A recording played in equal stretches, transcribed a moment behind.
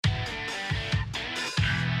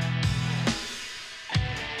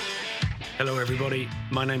Hello, everybody.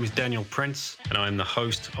 My name is Daniel Prince, and I'm the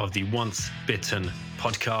host of the Once Bitten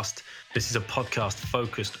podcast. This is a podcast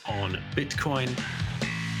focused on Bitcoin.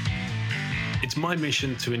 It's my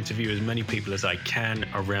mission to interview as many people as I can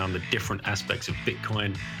around the different aspects of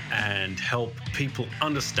Bitcoin and help people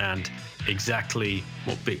understand exactly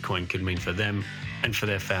what Bitcoin could mean for them and for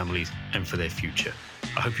their families and for their future.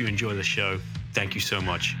 I hope you enjoy the show. Thank you so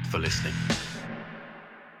much for listening.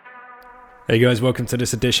 Hey guys, welcome to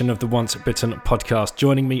this edition of the Once Bitten podcast.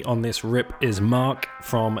 Joining me on this rip is Mark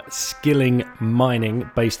from Skilling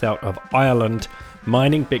Mining, based out of Ireland,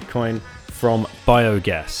 mining Bitcoin from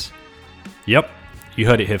biogas. Yep, you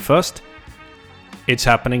heard it here first. It's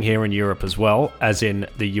happening here in Europe as well, as in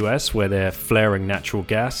the US, where they're flaring natural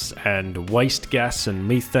gas and waste gas and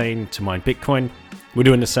methane to mine Bitcoin. We're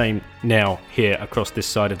doing the same now here across this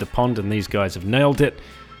side of the pond, and these guys have nailed it.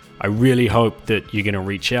 I really hope that you're going to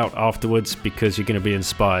reach out afterwards because you're going to be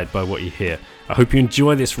inspired by what you hear. I hope you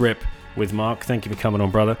enjoy this rip with Mark. Thank you for coming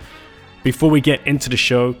on, brother. Before we get into the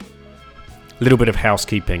show, a little bit of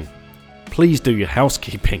housekeeping. Please do your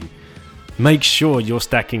housekeeping. Make sure you're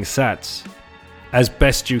stacking sats as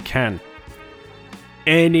best you can.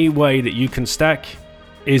 Any way that you can stack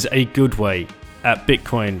is a good way at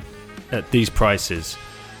Bitcoin at these prices.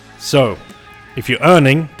 So, if you're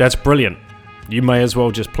earning, that's brilliant. You may as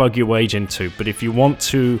well just plug your wage into. But if you want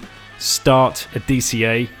to start a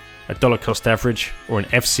DCA, a dollar cost average, or an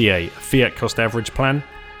FCA, a fiat cost average plan,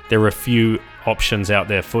 there are a few options out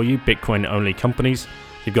there for you, Bitcoin only companies.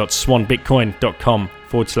 You've got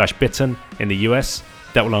swanbitcoin.com/bitten in the US.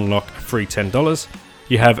 That will unlock a free $10.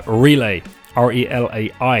 You have Relai,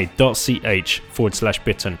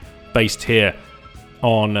 relai.ch/bitten, based here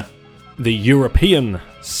on the European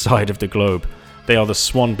side of the globe. They are the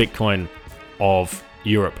Swan Bitcoin of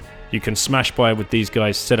Europe. You can smash by with these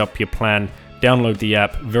guys, set up your plan, download the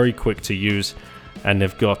app, very quick to use, and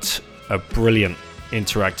they've got a brilliant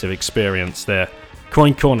interactive experience there.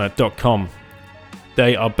 Coincorner.com.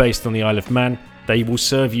 They are based on the Isle of Man. They will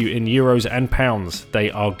serve you in euros and pounds.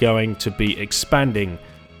 They are going to be expanding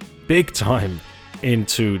big time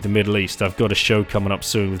into the Middle East. I've got a show coming up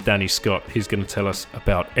soon with Danny Scott. He's going to tell us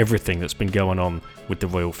about everything that's been going on with the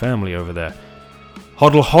royal family over there.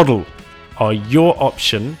 Hodl Hodl are your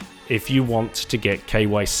option if you want to get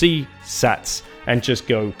KYC sats and just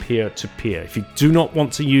go peer-to-peer. If you do not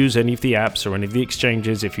want to use any of the apps or any of the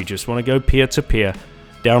exchanges, if you just want to go peer-to-peer,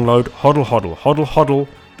 download Hodl Hodl.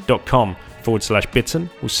 hodlhodl.com/bitten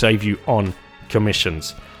will save you on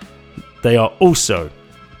commissions. They are also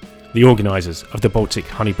the organizers of the Baltic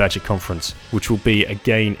Honey Badger Conference, which will be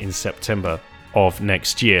again in September of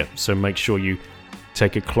next year. So make sure you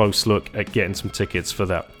take a close look at getting some tickets for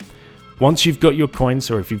that. Once you've got your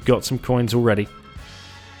coins, or if you've got some coins already,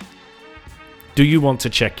 do you want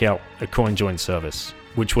to check out a CoinJoin service,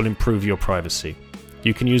 which will improve your privacy?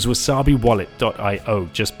 You can use wasabiwallet.io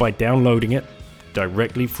just by downloading it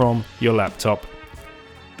directly from your laptop,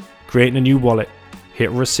 creating a new wallet,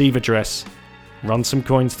 hit receive address, run some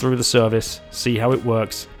coins through the service, see how it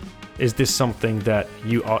works. Is this something that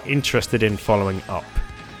you are interested in following up?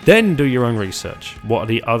 Then do your own research. What are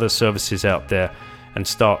the other services out there? And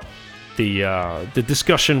start the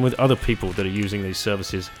discussion with other people that are using these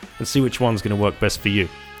services and see which one's going to work best for you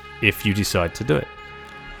if you decide to do it.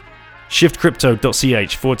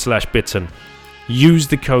 shiftcrypto.ch/bitten. Use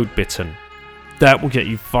the code bitten. That will get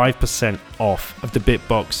you 5% off of the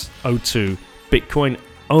Bitbox O2 Bitcoin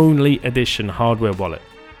only edition hardware wallet.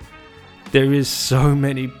 There is so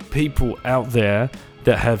many people out there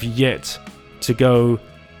that have yet to go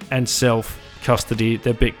and self-custody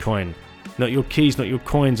their Bitcoin. Not your keys, not your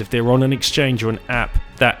coins. If they're on an exchange or an app,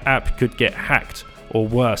 that app could get hacked or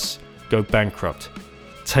worse, go bankrupt.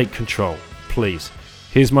 Take control, please.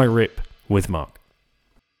 Here's my rip with Mark.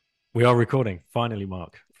 We are recording. Finally,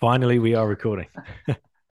 Mark. Finally, we are recording.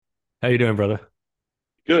 How you doing, brother?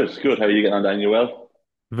 Good. How are you getting on, Daniel? Well?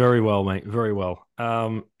 Very well, mate. Very well.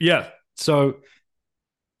 So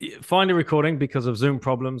finally recording because of Zoom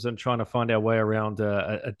problems and trying to find our way around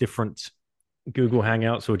a different Google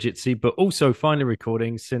Hangouts or Jitsi, but also finally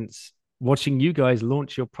recording since watching you guys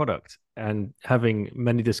launch your product and having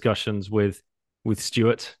many discussions with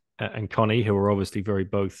Stuart and Connie, who are obviously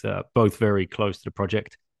both very close to the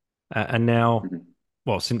project. And now,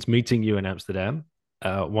 well, since meeting you in Amsterdam,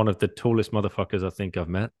 one of the tallest motherfuckers I think I've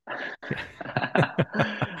met.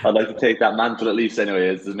 I'd like to take that mantle at least anyway,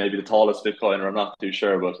 as maybe the tallest Bitcoiner. I'm not too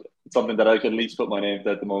sure, but it's something that I can at least put my name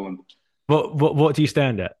to at the moment. What do you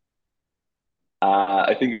stand at?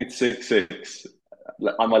 I think it's 6'6"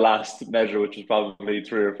 on my last measure, which was probably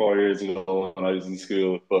 3 or 4 years ago when I was in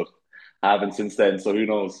school, but I haven't since then. So who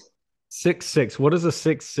knows? 6'6". What does a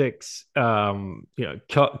 6'6",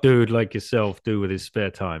 cut dude like yourself do with his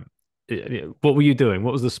spare time? What were you doing?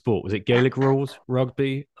 What was the sport? Was it Gaelic rules,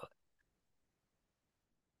 rugby?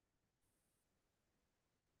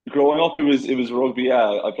 Growing up, it was rugby.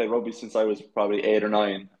 Yeah, I played rugby since I was probably 8 or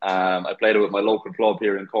 9. I played it with my local club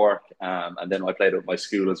here in Cork, and then I played it with my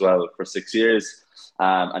school as well for 6 years.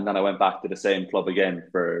 And then I went back to the same club again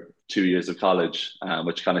for 2 years of college,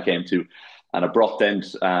 which kind of came to an abrupt end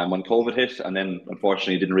when COVID hit, and then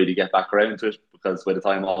unfortunately didn't really get back around to it because by the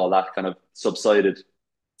time all that kind of subsided,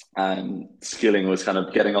 skilling was kind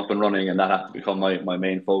of getting up and running, and that had to become my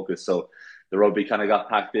main focus. So the rugby kind of got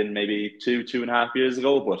packed in maybe 2.5 years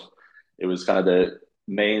ago, but it was kind of the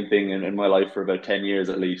main thing in my life for about 10 years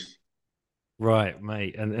at least. Right,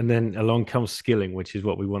 mate. And then along comes skilling, which is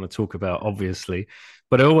what we want to talk about, obviously.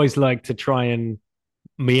 But I always like to try and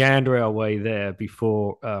meander our way there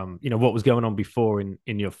before what was going on before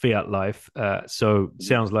in your fiat life. So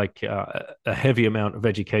sounds like a heavy amount of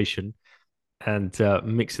education and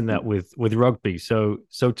mixing that with rugby. So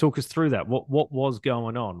talk us through that. What was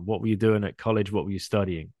going on? What were you doing at college? What were you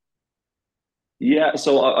studying? Yeah,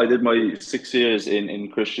 so I did my 6 years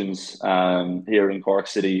in Christians here in Cork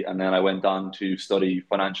City, and then I went on to study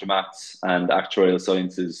financial maths and actuarial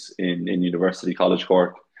sciences in University College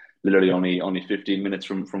Cork, literally only 15 minutes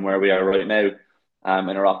from where we are right now,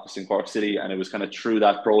 in our office in Cork City. And it was kind of through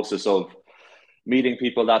that process of meeting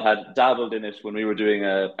people that had dabbled in it when we were doing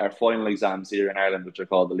our final exams here in Ireland, which are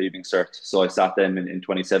called the Leaving Cert. So I sat them in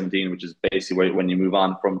 2017, which is basically when you move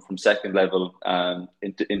on from second level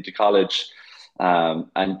into college.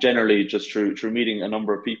 And generally, just through meeting a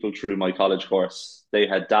number of people through my college course, they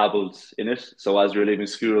had dabbled in it. So as we were leaving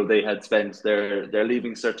school, they had spent their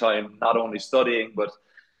leaving cert time not only studying but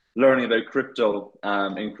learning about crypto,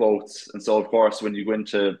 in quotes. And so, of course, when you go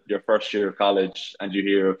into your first year of college and you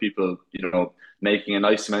hear of people, making a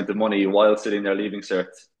nice amount of money while sitting there leaving cert,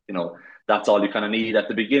 that's all you kind of need at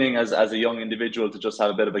the beginning as a young individual to just have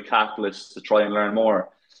a bit of a catalyst to try and learn more.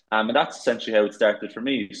 And that's essentially how it started for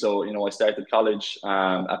me. So, I started college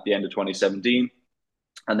at the end of 2017.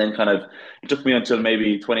 And then kind of it took me until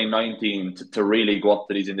maybe 2019 to really go up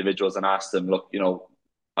to these individuals and ask them, look,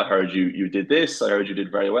 I heard you did this. I heard you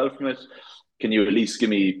did very well from it. Can you at least give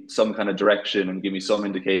me some kind of direction and give me some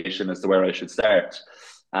indication as to where I should start?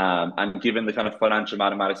 And given the kind of financial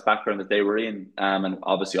mathematics background that they were in, and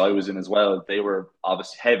obviously I was in as well, they were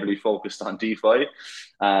obviously heavily focused on DeFi.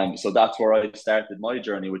 So that's where I started my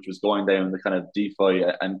journey, which was going down the kind of DeFi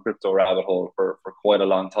and crypto rabbit hole for quite a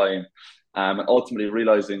long time. And ultimately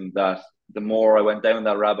realizing that the more I went down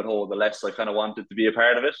that rabbit hole, the less I kind of wanted to be a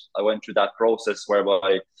part of it. I went through that process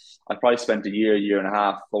whereby I probably spent a year and a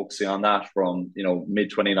half focusing on that from, mid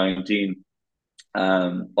 2019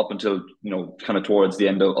 up until, kind of towards the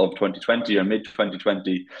end of 2020 or mid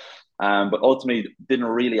 2020. But ultimately didn't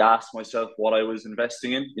really ask myself what I was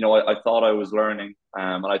investing in. I thought I was learning,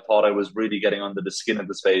 and I thought I was really getting under the skin of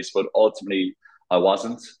the space, but ultimately I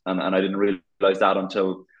wasn't. And I didn't realize that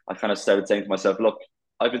until I kind of started saying to myself, look,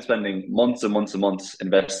 I've been spending months and months and months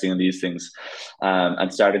investing in these things,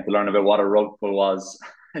 and starting to learn about what a rug pull was,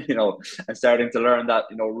 and starting to learn that,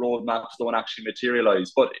 roadmaps don't actually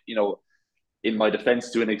materialize. But, in my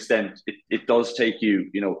defense, to an extent, it does take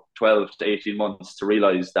you, 12 to 18 months to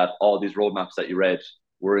realize that all these roadmaps that you read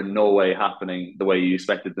were in no way happening the way you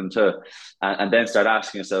expected them to. And then start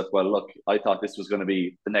asking yourself, well, look, I thought this was going to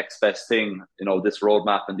be the next best thing, this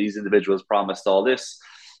roadmap and these individuals promised all this.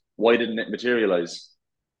 Why didn't it materialize?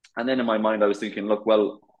 And then in my mind, I was thinking, look,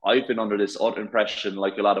 well, I've been under this other impression,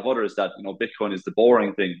 like a lot of others, that, Bitcoin is the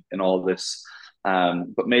boring thing in all this.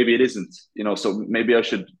 But maybe it isn't, so maybe I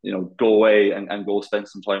should, go away and go spend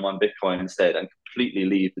some time on Bitcoin instead and completely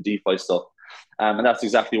leave the DeFi stuff. And that's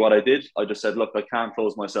exactly what I did. I just said, look, I can't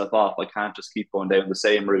close myself off. I can't just keep going down the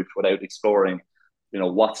same route without exploring,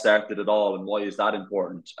 what started it all and why is that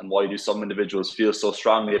important? And why do some individuals feel so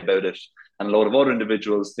strongly about it? And a lot of other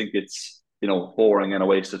individuals think it's, boring and a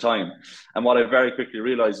waste of time. And what I very quickly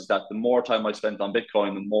realized is that the more time I spent on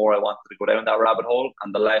Bitcoin, the more I wanted to go down that rabbit hole,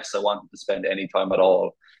 and the less I wanted to spend any time at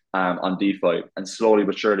all on DeFi. And slowly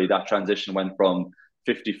but surely, that transition went from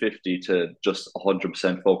 50-50 to just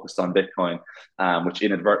 100% focused on Bitcoin, which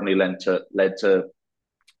inadvertently led to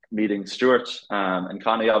meeting Stuart and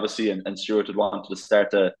Connie, obviously, and Stuart had wanted to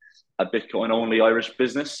start a Bitcoin only Irish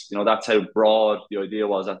business. That's how broad the idea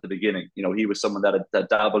was at the beginning. He was someone that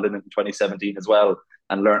dabbled in it in 2017 as well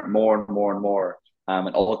and learned more and more and more.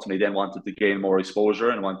 And ultimately then wanted to gain more exposure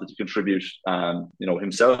and wanted to contribute,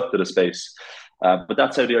 himself to the space. But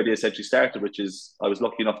that's how the idea essentially started, which is I was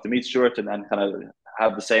lucky enough to meet Stuart and kind of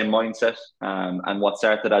have the same mindset. And what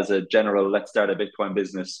started as a general, let's start a Bitcoin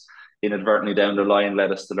business, inadvertently down the line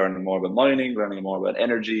led us to learning more about mining, learning more about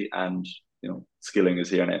energy, and skilling is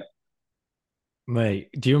here now. Mate,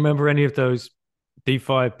 do you remember any of those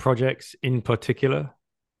DeFi projects in particular?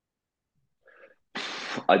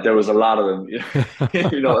 There was a lot of them.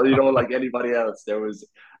 Like anybody else, there was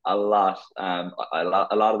a lot. A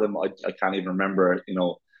lot of them I can't even remember.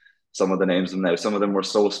 Some of the names of them now. Some of them were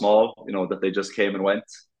so small, that they just came and went.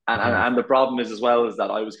 And the problem is as well is that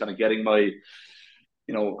I was kind of getting my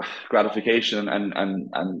gratification and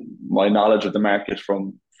my knowledge of the market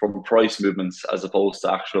from price movements as opposed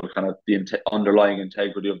to actual kind of the underlying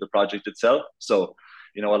integrity of the project itself. So,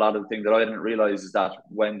 a lot of the things that I didn't realize is that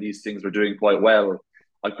when these things were doing quite well,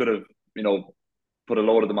 I could have, put a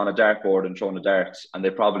load of them on a dartboard and thrown a dart, and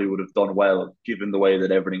they probably would have done well given the way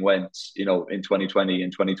that everything went, in 2020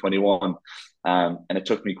 and 2021. And it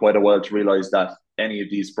took me quite a while to realize that any of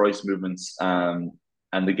these price movements and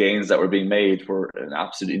the gains that were being made were an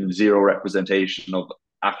absolute zero representation of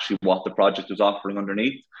actually what the project was offering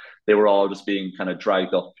underneath. They were all just being kind of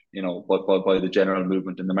dragged up, by the general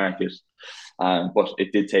movement in the market. But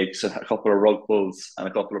it did take a couple of rug pulls and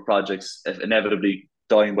a couple of projects inevitably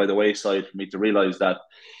dying by the wayside for me to realize that,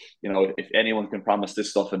 if anyone can promise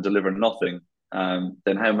this stuff and deliver nothing,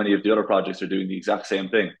 then how many of the other projects are doing the exact same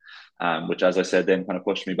thing? Which, as I said, then kind of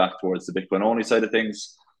pushed me back towards the Bitcoin only side of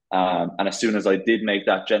things. And as soon as I did make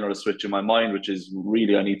that general switch in my mind, which is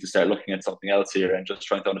really, I need to start looking at something else here and just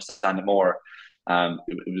trying to understand it more, I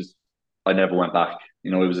never went back.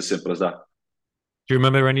 It was as simple as that. Do you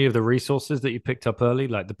remember any of the resources that you picked up early,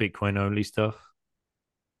 like the Bitcoin only stuff?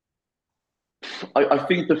 I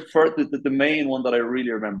think the main one that I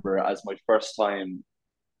really remember as my first time,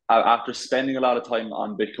 after spending a lot of time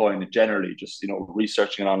on Bitcoin generally, just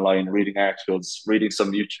researching it online, reading articles, reading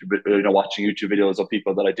some YouTube, watching YouTube videos of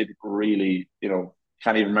people that I didn't really,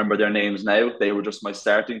 can't even remember their names now. They were just my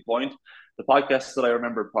starting point. The podcast that I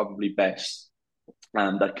remember probably best,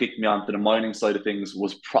 and that kicked me onto the mining side of things,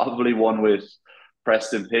 was probably one with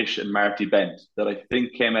Preston Pysh and Marty Bent that I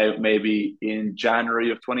think came out maybe in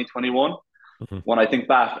January of 2021. When I think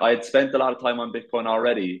back, I had spent a lot of time on Bitcoin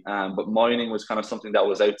already, but mining was kind of something that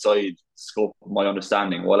was outside scope of my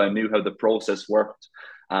understanding. While I knew how the process worked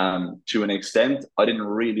to an extent, I didn't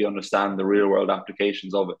really understand the real world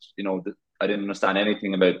applications of it. I didn't understand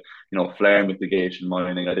anything about, flare mitigation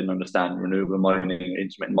mining. I didn't understand renewable mining,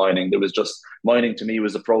 intermittent mining. There was just mining to me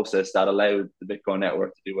was a process that allowed the Bitcoin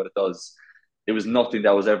network to do what it does. It was nothing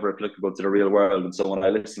that was ever applicable to the real world. And so when I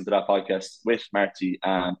listened to that podcast with Marty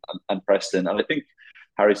and Preston, and I think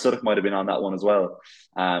Harry Suddock might have been on that one as well,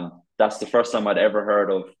 that's the first time I'd ever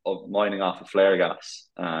heard of mining off of flare gas.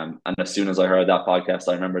 And as soon as I heard that podcast,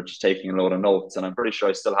 I remember just taking a load of notes, and I'm pretty sure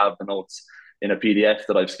I still have the notes in a PDF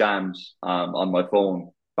that I've scanned on my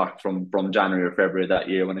phone back from January or February of that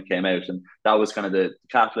year when it came out. And that was kind of the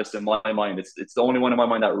catalyst in my mind. It's the only one in my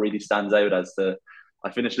mind that really stands out as I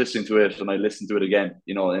finished listening to it and I listened to it again,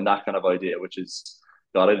 in that kind of idea, which is,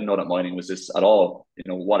 God, I didn't know that mining was this at all.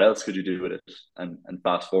 What else could you do with it? And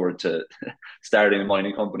fast forward to starting a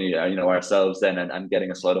mining company, ourselves then and getting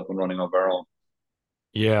a site up and running of our own.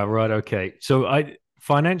 Yeah, right. Okay. So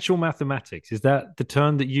financial mathematics, is that the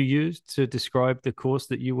term that you used to describe the course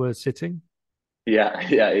that you were sitting? Yeah,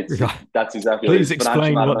 that's exactly Please what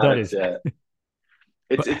explain what that is. Yeah.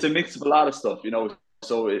 It's a mix of a lot of stuff,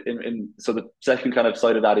 So so the second kind of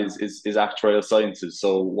side of that is actuarial sciences.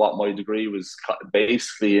 So what my degree was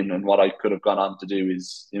basically, and what I could have gone on to do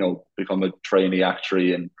is, become a trainee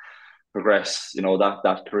actuary and progress,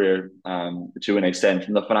 that career to an extent.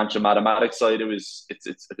 From the financial mathematics side,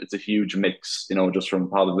 it's a huge mix, just from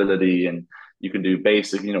probability, and you can do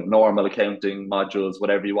basic, normal accounting modules,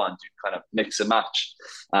 whatever you want. You kind of mix and match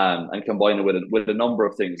and combine it with a number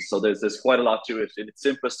of things. So there's quite a lot to it. In its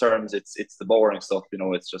simplest terms, it's the boring stuff.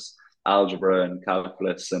 It's just algebra and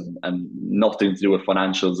calculus and nothing to do with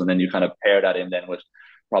financials. And then you kind of pair that in then with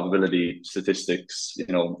probability, statistics,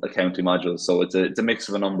 accounting modules. So it's a mix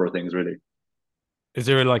of a number of things, really. Is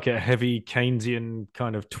there like a heavy Keynesian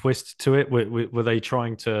kind of twist to it? Were they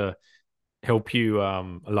trying to help you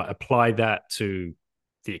like apply that to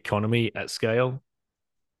the economy at scale?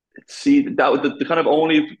 See, that was the kind of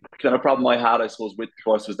only kind of problem I had, I suppose, with the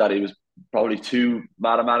course was that it was probably too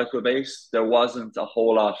mathematical based. There wasn't a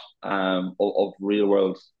whole lot of real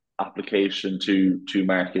world application to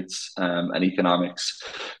markets and economics.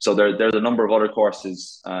 So there's a number of other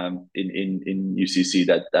courses in UCC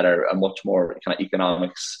that are a much more kind of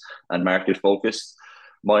economics and market focused.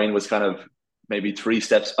 Mine was kind of maybe three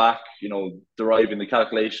steps back, deriving the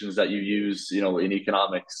calculations that you use, in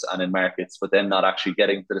economics and in markets, but then not actually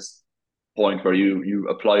getting to this point where you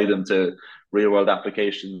apply them to real world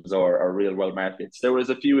applications or real world markets. There was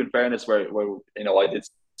a few, in fairness, where I did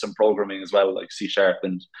some programming as well, like C Sharp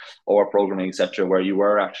and or programming, etc., where you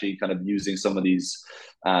were actually kind of using some of these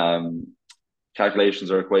calculations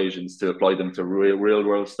or equations to apply them to real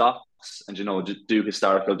world stocks and just do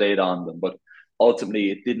historical data on them. But ultimately,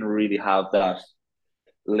 it didn't really have that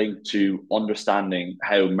linked to understanding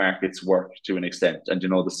how markets work to an extent, and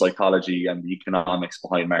the psychology and the economics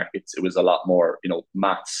behind markets. It was a lot more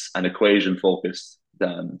maths and equation focused,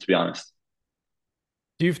 than, to be honest.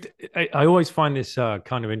 I always find this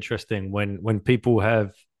kind of interesting when people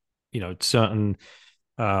have certain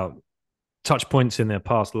touch points in their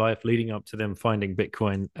past life leading up to them finding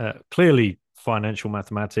Bitcoin. Clearly, financial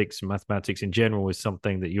mathematics and mathematics in general is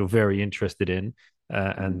something that you're very interested in.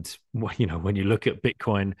 And when you look at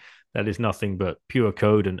Bitcoin, that is nothing but pure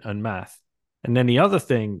code and math. And then the other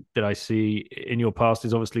thing that I see in your past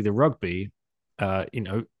is obviously the rugby,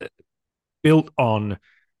 built on,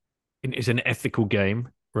 it's an ethical game,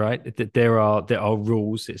 right? That there are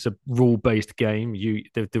rules. It's a rule based game.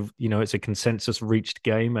 It's a consensus reached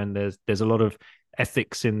game, and there's a lot of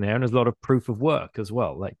ethics in there, and there's a lot of proof of work as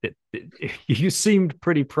well. Like that, you seemed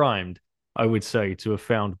pretty primed, I would say, to have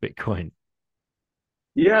found Bitcoin.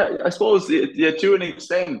 Yeah, I suppose, yeah, to an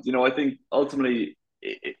extent. I think ultimately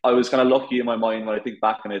I was kind of lucky in my mind when I think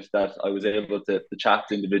back on it that I was able to chat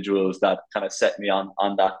to individuals that kind of set me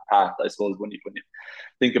on that path. I suppose when you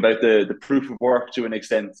think about the proof of work to an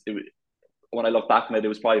extent, when I look back on it, it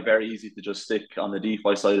was probably very easy to just stick on the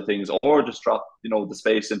DeFi side of things or just drop, the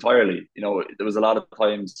space entirely. There was a lot of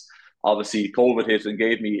times, obviously, COVID hit and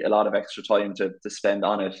gave me a lot of extra time to spend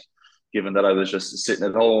on it, given that I was just sitting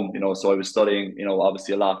at home, so I was studying,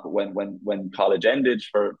 obviously a lot. But when college ended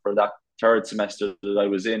for that third semester that I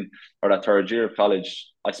was in, or that third year of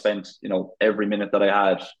college, I spent, every minute that I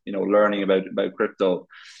had, learning about crypto,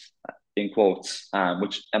 in quotes, and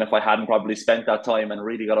if I hadn't probably spent that time and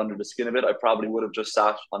really got under the skin of it, I probably would have just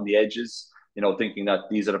sat on the edges, thinking that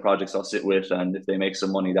these are the projects I'll sit with, and if they make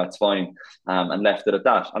some money, that's fine, and left it at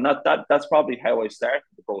that. And that's probably how I started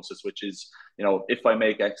the process, which is, if I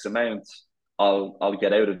make X amount, I'll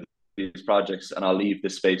get out of these projects and I'll leave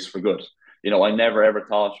this space for good. I never ever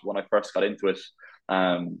thought when I first got into it,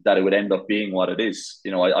 that it would end up being what it is.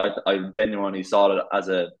 I genuinely saw it as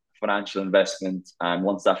a financial investment, and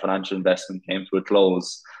once that financial investment came to a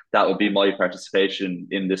close, that would be my participation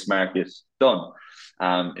in this market done.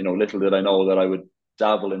 Little did I know that I would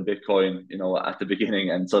dabble in Bitcoin, at the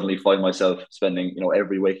beginning, and suddenly find myself spending,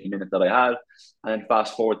 every waking minute that I had. And then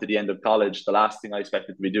fast forward to the end of college, the last thing I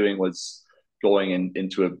expected to be doing was going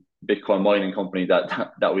into a Bitcoin mining company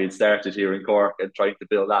that we had started here in Cork, and trying to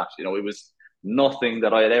build that. It was nothing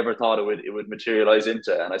that I had ever thought it would materialize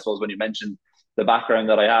into. And I suppose when you mentioned the background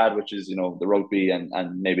that I had, which is, the rugby, and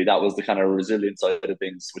maybe that was the kind of resilient side of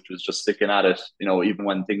things, which was just sticking at it, even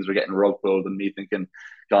when things were getting rug pulled, and me thinking,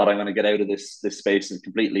 God, I'm going to get out of this space and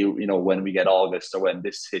completely, when we get August, or when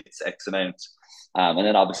this hits X amount. And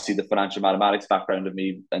then obviously the financial mathematics background of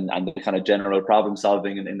me, and the kind of general problem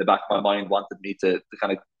solving in the back of my mind wanted me to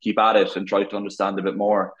kind of keep at it and try to understand a bit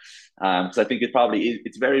more. Because I think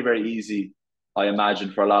it's very, very easy, I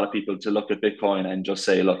imagine, for a lot of people to look at Bitcoin and just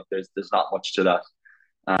say, look, there's not much to that.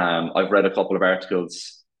 I've read a couple of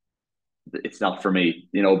articles. It's not for me,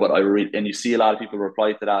 but I read, and you see a lot of people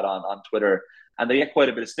reply to that on Twitter, and they get quite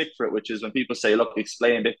a bit of stick for it, which is when people say, look,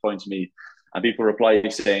 explain Bitcoin to me. And people reply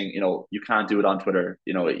saying, you can't do it on Twitter.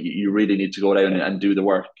 You really need to go down and do the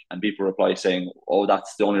work. And people reply saying, oh,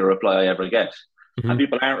 that's the only reply I ever get. Mm-hmm. And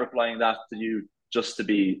people aren't replying that to you just to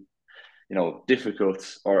be,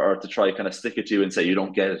 difficult, or to try kind of stick it to you and say you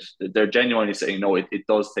don't get it. They're genuinely saying, no, it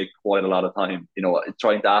does take quite a lot of time.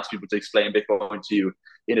 Trying to ask people to explain Bitcoin to you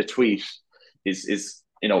in a tweet is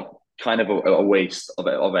kind of a waste of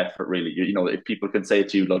effort, really. If people can say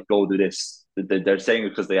to you, like, go do this, they're saying it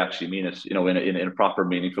because they actually mean it, in a proper,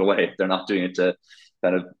 meaningful way. They're not doing it to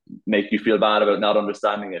kind of make you feel bad about not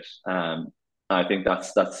understanding it. I think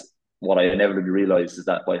that's what I inevitably realized, is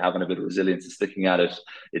that by having a bit of resilience and sticking at it,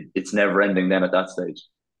 it's never ending then at that stage.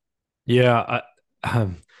 Yeah,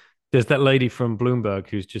 there's that lady from Bloomberg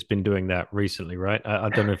who's just been doing that recently, right? I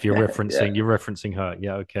don't know if you're referencing Yeah. you're referencing her.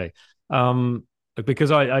 Yeah, okay.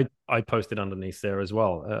 Because I posted underneath there as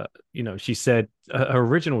well. She said her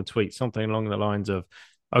original tweet something along the lines of,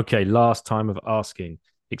 "Okay, last time of asking,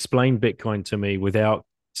 explain Bitcoin to me without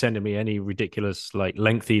sending me any ridiculous like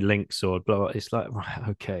lengthy links or blah." It's like, right,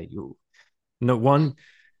 okay, no one,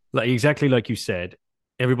 like exactly like you said,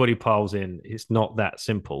 everybody piles in. It's not that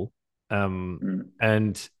simple. Mm.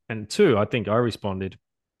 And two, I think I responded,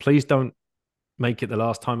 please don't make it the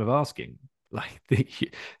last time of asking. Like this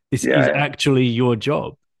is Yeah, actually your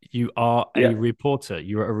job. You are a yeah, reporter,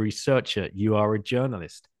 you are a researcher, you are a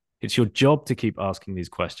journalist. It's your job to keep asking these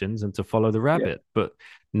questions and to follow the yeah, rabbit, but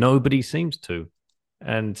nobody seems to.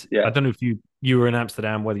 And I yeah. don't know if you were in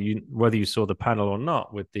Amsterdam, whether you saw the panel or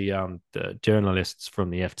not with the journalists from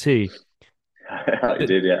the FT. I The,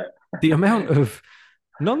 did, yeah. the amount of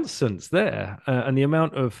nonsense there, and the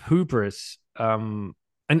amount of hubris, and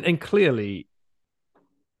clearly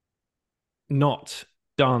not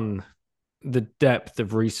done the depth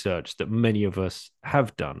of research that many of us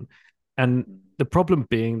have done. And the problem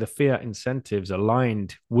being the fiat incentives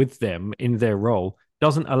aligned with them in their role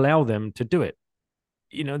doesn't allow them to do it.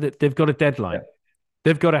 You know, that they've got a Yeah. deadline.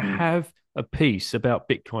 They've got to Mm. have a piece about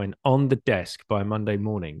Bitcoin on the desk by Monday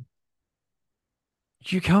morning.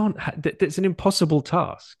 You can't, it's an impossible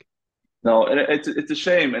task. No, and it's a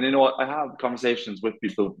shame. And you know what? I have conversations with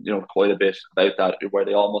people, quite a bit about that, where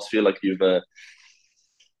they almost feel like you've a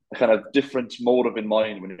kind of different motive in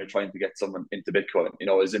mind when you're trying to get someone into Bitcoin.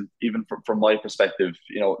 As in even from my perspective,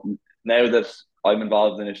 now that I'm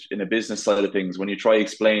involved in it in a business side of things, when you try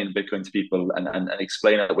explain Bitcoin to people and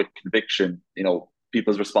explain it with conviction,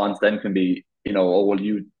 people's response then can be, oh well,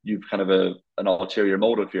 you've kind of an ulterior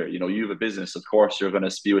motive here. You have a business, of course you're going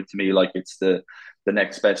to spew it to me like it's the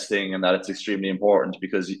next best thing and that it's extremely important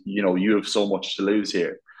because you have so much to lose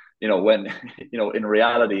here. When in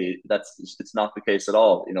reality it's not the case at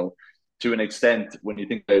all. To an extent, when you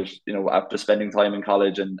think about after spending time in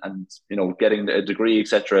college and getting a degree,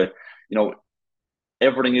 etc., you know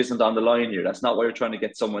everything isn't on the line here. That's not why you're trying to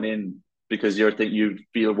get someone in because you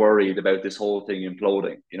feel worried about this whole thing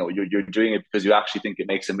imploding. You're doing it because you actually think it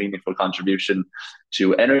makes a meaningful contribution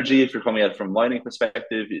to energy. If you're coming at it from a mining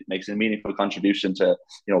perspective, it makes a meaningful contribution to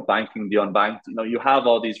banking the unbanked. You have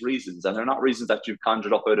all these reasons, and they're not reasons that you've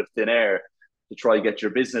conjured up out of thin air to try and get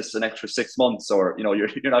your business an extra 6 months, or you're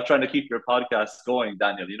not trying to keep your podcast going,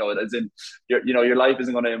 Daniel. As in your life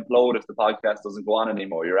isn't going to implode if the podcast doesn't go on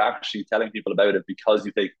anymore. You're actually telling people about it because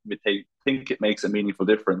you think it makes a meaningful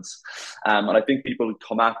difference. And I think people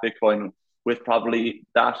come at Bitcoin with probably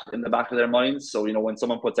that in the back of their minds. So when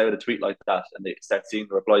someone puts out a tweet like that and they start seeing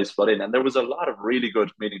the replies flood in, and there was a lot of really good,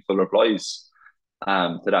 meaningful replies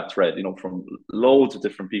to that thread, from loads of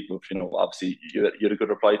different people. Obviously you had a good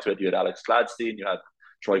reply to it. You had Alex Gladstein, you had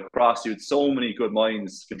Troy Cross, you had so many good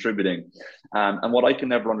minds contributing. And what I can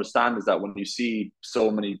never understand is that when you see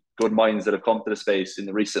so many good minds that have come to the space in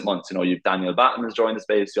the recent months, you've Daniel Batten has joined the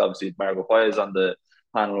space, you obviously Margot Paez on the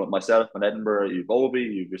panel with myself in Edinburgh, you've Obi,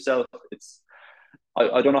 you've yourself.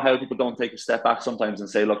 I don't know how people don't take a step back sometimes and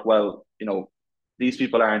say, look, well, these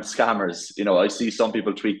people aren't scammers. I see some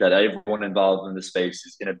people tweet that everyone involved in the space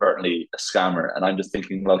is inadvertently a scammer. And I'm just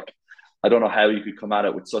thinking, look, I don't know how you could come at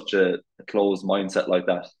it with such a closed mindset like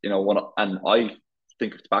that. And I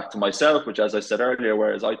think back to myself, which, as I said earlier,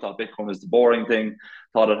 whereas I thought Bitcoin was the boring thing,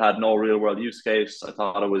 thought it had no real world use case. I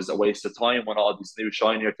thought it was a waste of time when all these new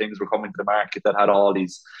shinier things were coming to the market that had all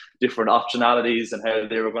these different optionalities and how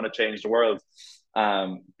they were going to change the world.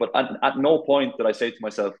 But at no point did I say to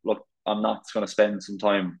myself, look, I'm not going to spend some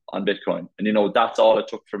time on Bitcoin. And, that's all it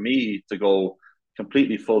took for me to go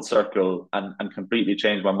completely full circle and completely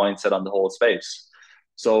change my mindset on the whole space.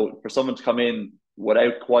 So for someone to come in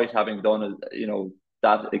without quite having done,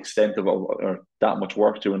 that extent of or that much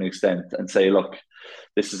work to an extent and say, look,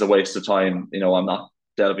 this is a waste of time. I'm not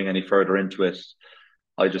delving any further into it.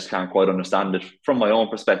 I just can't quite understand it from my own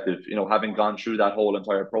perspective. Having gone through that whole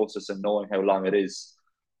entire process and knowing how long it is,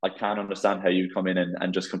 I can't understand how you come in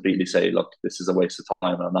and just completely say, look, this is a waste of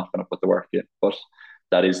time and I'm not going to put the work in. But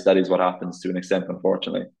that is what happens to an extent,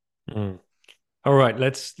 unfortunately. Mm. All right,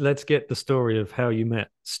 let's get the story of how you met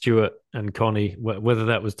Stuart and Connie, whether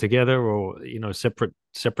that was together or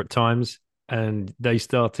separate times, and they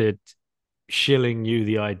started shilling you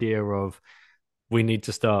the idea of we need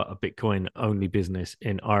to start a Bitcoin only business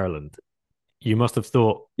in Ireland. You must have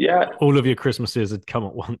thought Yeah, all of your Christmases had come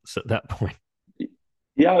at once at that point.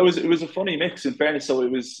 yeah, it was a funny mix, in fairness. So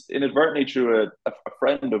it was inadvertently through a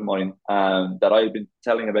friend of mine that I had been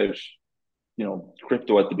telling about,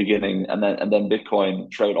 crypto at the beginning, and then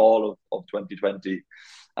Bitcoin throughout all of 2020.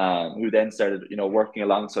 Who then started, working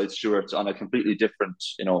alongside Stuart on a completely different,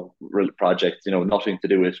 project, nothing to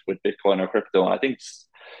do with Bitcoin or crypto. And I think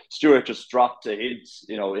Stuart just dropped a hint,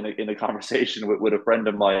 in a conversation with a friend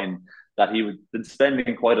of mine that he had been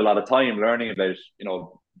spending quite a lot of time learning about,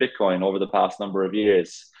 Bitcoin over the past number of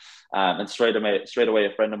years. And straight away,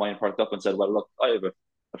 a friend of mine perked up and said, "Well, look, I have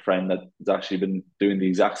a friend that's actually been doing the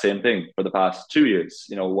exact same thing for the past 2 years.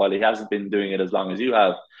 While he hasn't been doing it as long as you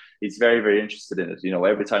have, he's very, very interested in it.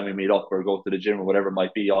 Every time we meet up or go to the gym or whatever it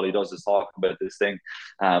might be, all he does is talk about this thing.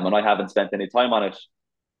 And I haven't spent any time on it.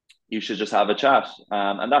 You should just have a chat.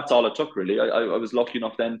 And that's all it took, really. I was lucky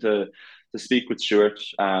enough then to speak with Stuart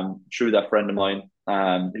through that friend of mine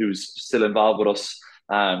who's still involved with us,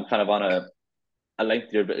 kind of on a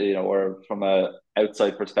lengthier, or from a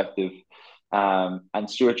outside perspective. And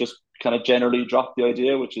Stuart just kind of generally dropped the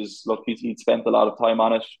idea, which is, look, he'd spent a lot of time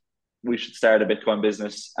on it. We should start a Bitcoin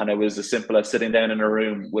business. And it was as simple as sitting down in a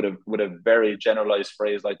room with a very generalized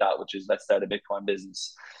phrase like that, which is, let's start a Bitcoin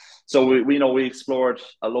business. So we explored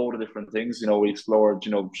a load of different things. We explored,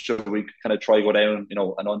 should we kind of try go down,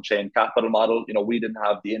 an on-chain capital model? We didn't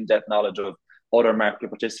have the in-depth knowledge of other market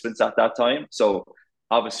participants at that time. So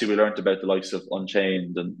obviously we learned about the likes of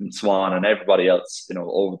Unchained and Swan and everybody else,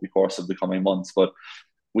 over the course of the coming months. But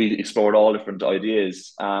we explored all different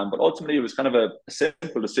ideas. But ultimately it was kind of a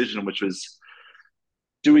simple decision, which was,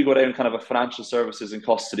 do we go down kind of a financial services and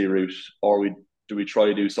custody route, or do we try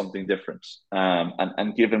to do something different?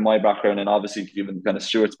 And given my background, and obviously given kind of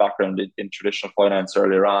Stuart's background in traditional finance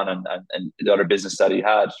earlier on, and the other business that he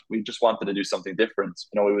had, we just wanted to do something different.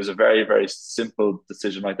 It was a very, very simple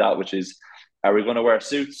decision like that, which is, are we going to wear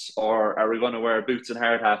suits or are we going to wear boots and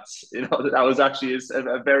hard hats? That was actually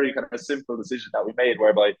a very kind of simple decision that we made,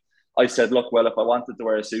 whereby I said, look, well, if I wanted to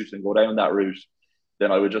wear a suit and go down that route,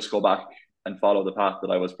 then I would just go back and follow the path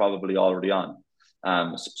that I was probably already on.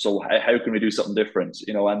 So how can we do something different?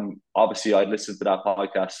 And obviously I'd listened to that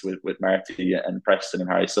podcast with Marty and Preston and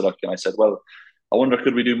Harry Suddock, and I said, well, I wonder,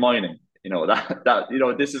 could we do mining?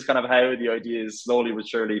 This is kind of how the ideas slowly but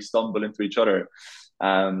surely stumble into each other.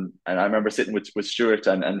 And I remember sitting with Stuart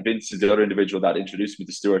and Vince is the other individual that introduced me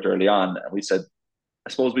to Stuart early on. And we said, I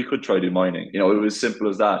suppose we could try do mining. It was simple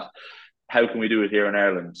as that. How can we do it here in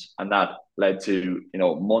Ireland? And that led to,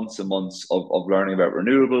 months and months of learning about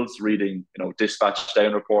renewables, reading, dispatch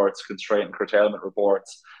down reports, constraint and curtailment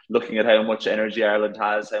reports, looking at how much energy Ireland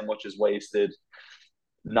has, how much is wasted,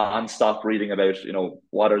 non-stop reading about,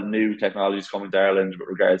 what are the new technologies coming to Ireland with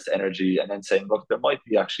regards to energy, and then saying, look, there might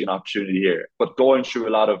be actually an opportunity here. But going through a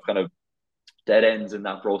lot of kind of dead ends in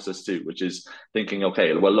that process too, which is thinking,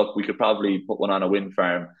 okay, well, look, we could probably put one on a wind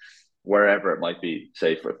farm wherever it might be,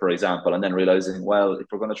 say, for example, and then realizing, well, if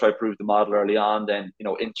we're going to try to prove the model early on, then,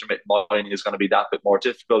 intermittent mining is going to be that bit more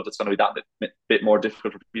difficult. It's going to be that bit more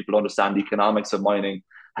difficult for people to understand the economics of mining,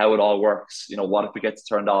 how it all works. What if it gets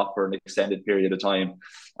turned off for an extended period of time?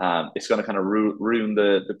 It's going to kind of ruin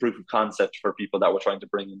the proof of concept for people that we're trying to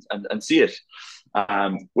bring and see it,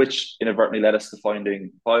 which inadvertently led us to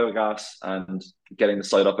finding biogas and getting the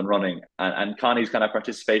site up and running. And Connie's kind of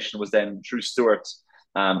participation was then through Stuart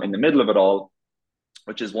in the middle of it all,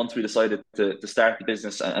 which is once we decided to start the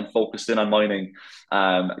business and focused in on mining,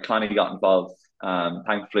 Connie got involved,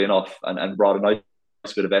 thankfully enough, and brought a nice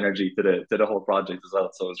bit of energy to the whole project as well.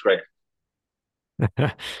 So it was great.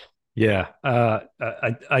 Yeah,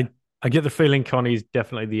 I get the feeling Connie's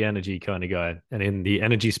definitely the energy kind of guy, and in the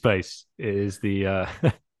energy space is the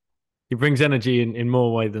he brings energy in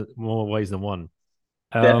more ways than one.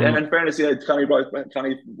 And in fairness, yeah, Connie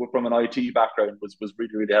from an IT background was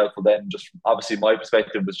really, really helpful then. Just obviously my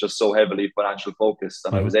perspective was just so heavily financial focused,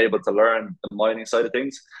 and I was able to learn the mining side of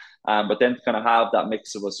things. But then to kind of have that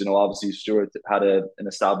mix of us, obviously Stuart had an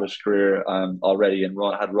established career already and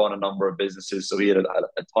had run a number of businesses, so he had a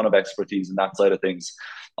ton of expertise in that side of things.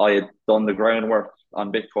 I had done the groundwork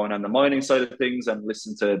on Bitcoin and the mining side of things, and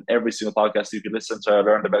listened to every single podcast you could listen to. I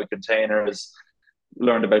learned about containers,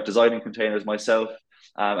 learned about designing containers myself.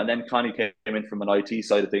 And then Connie came in from an IT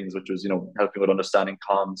side of things, which was, helping with understanding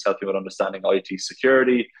comms, helping with understanding IT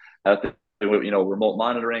security, helping with, remote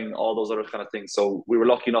monitoring, all those other kind of things. So we were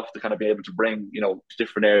lucky enough to kind of be able to bring,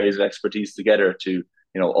 different areas of expertise together to,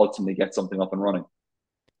 ultimately get something up and running.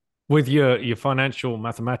 With your financial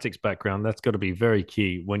mathematics background, that's got to be very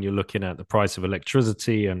key when you're looking at the price of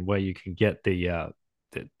electricity and where you can get the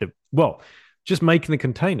just making the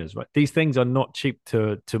containers, right? These things are not cheap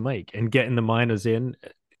to make, and getting the miners in.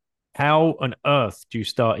 How on earth do you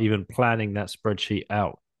start even planning that spreadsheet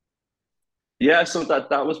out? Yeah, so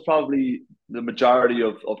that was probably the majority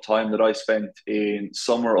of time that I spent in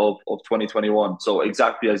summer of 2021. So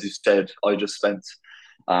exactly as you said, I just spent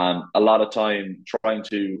a lot of time trying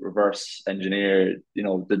to reverse engineer,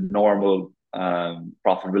 the normal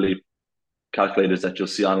profitability calculators that you'll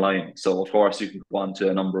see online. So of course you can go on to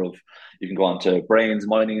you can go on to Brains,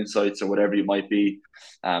 Mining Insights, or whatever it might be.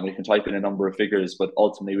 You can type in a number of figures, but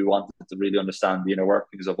ultimately we wanted to really understand the inner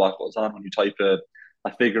workings of what goes on when you type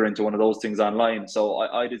a figure into one of those things online. So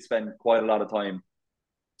I did spend quite a lot of time,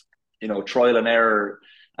 trial and error,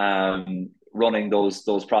 running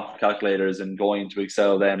those profit calculators and going to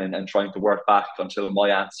Excel then and trying to work back until my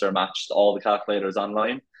answer matched all the calculators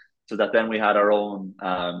online. So that then we had our own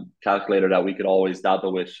calculator that we could always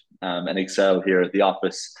dabble with in Excel here at the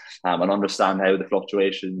office, and understand how the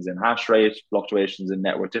fluctuations in hash rate, fluctuations in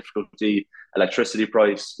network difficulty, electricity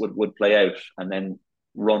price would play out, and then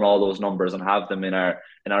run all those numbers and have them in our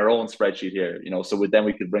own spreadsheet here. So then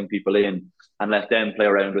we could bring people in and let them play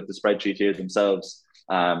around with the spreadsheet here themselves,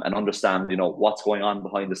 and understand, what's going on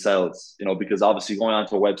behind the cells, because obviously going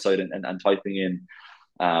onto a website and typing in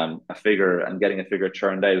a figure and getting a figure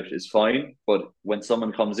churned out is fine. But when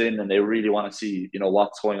someone comes in and they really want to see,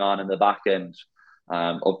 what's going on in the back end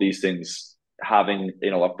of these things, having,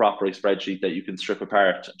 a proper spreadsheet that you can strip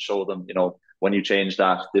apart and show them, when you change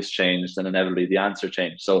that, this changed, and inevitably the answer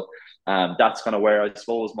changed. So that's kind of where I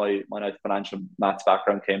suppose my financial maths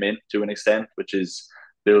background came in to an extent, which is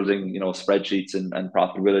building, spreadsheets and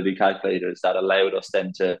profitability calculators that allowed us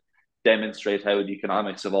then to demonstrate how the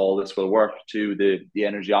economics of all this will work to the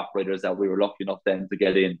energy operators that we were lucky enough then to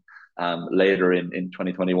get in later in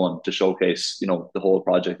 2021 to showcase, the whole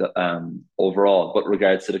project overall. But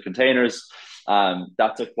regards to the containers,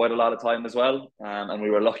 that took quite a lot of time as well. And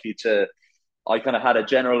we were lucky I kind of had a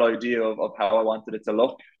general idea of how I wanted it to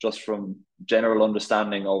look, just from general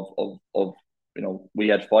understanding of we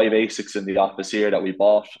had 5 ASICs in the office here that we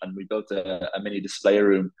bought, and we built a mini display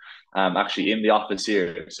room actually in the office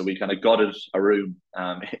here. So we kind of gutted a room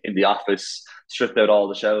in the office, stripped out all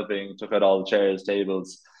the shelving, took out all the chairs,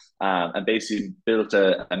 tables, and basically built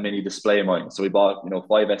a mini display mine. So we bought 5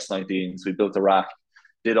 S19s, we built a rack,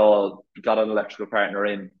 got an electrical partner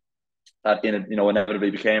in, that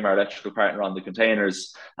inevitably became our electrical partner on the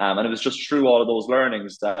containers, and it was just through all of those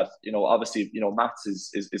learnings that obviously maths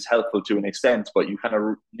is helpful to an extent, but you kind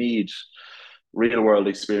of need real world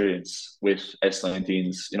experience with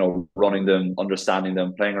S19s, running them, understanding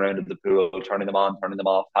them, playing around in the pool, turning them on, turning them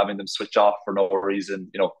off, having them switch off for no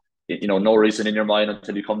reason, no reason in your mind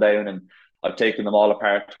until you come down. And I've taken them all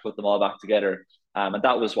apart, put them all back together. And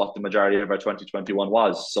that was what the majority of our 2021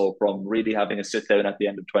 was. So from really having a sit down at the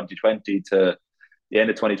end of 2020 to the end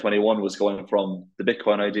of 2021 was going from the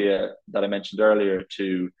Bitcoin idea that I mentioned earlier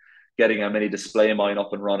to getting a mini display mine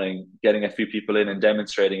up and running, getting a few people in and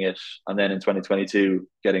demonstrating it. And then in 2022,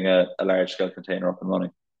 getting a large scale container up and running.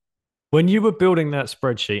 When you were building that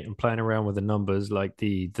spreadsheet and playing around with the numbers, like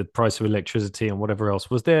the price of electricity and whatever else,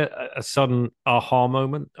 was there a sudden aha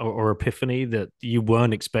moment or epiphany that you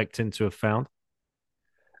weren't expecting to have found?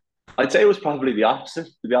 I'd say it was probably the opposite,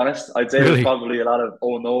 to be honest. I'd say it was probably a lot of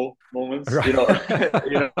oh no moments. Right.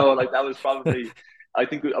 Like that was probably. I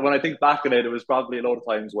think when I think back on it, it was probably a lot of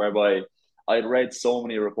times whereby I'd read so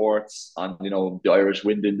many reports on the Irish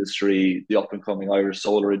wind industry, the up and coming Irish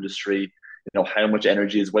solar industry. How much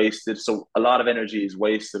energy is wasted. So a lot of energy is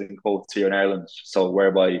wasted in quotes here in Ireland. So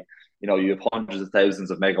whereby you have hundreds of thousands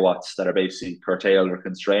of megawatts that are basically curtailed or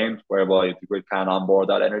constrained, whereby the grid can't onboard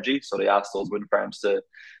that energy. So they ask those wind farms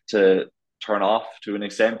to turn off to an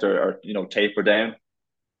extent, or taper down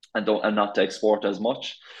and not to export as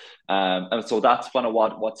much. And so that's kind of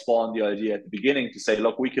what spawned the idea at the beginning to say,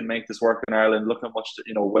 look, we can make this work in Ireland. Look how much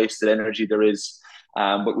wasted energy there is.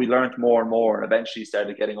 But we learned more and more, and eventually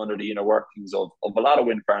started getting under the inner workings of a lot of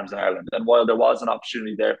wind farms in Ireland. And while there was an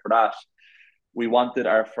opportunity there for that, we wanted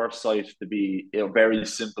our first site to be a very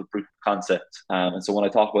simple proof of concept. And so when I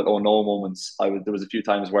talk about oh no moments, there was a few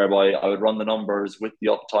times whereby I would run the numbers with the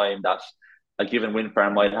uptime that a given wind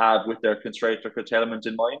farm might have with their constraint or curtailment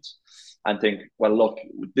in mind, and think, well, look,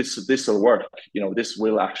 this will work. This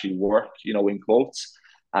will actually work. In quotes,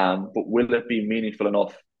 but will it be meaningful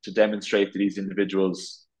enough to demonstrate to these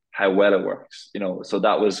individuals how well it works? So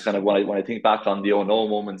that was kind of when I think back on the oh no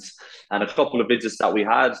moments, and a couple of visits that we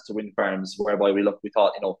had to wind farms whereby we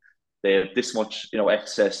thought, they have this much,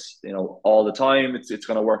 excess, all the time. It's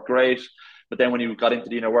going to work great. But then when you got into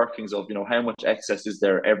the inner workings of, how much excess is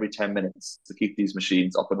there every 10 minutes to keep these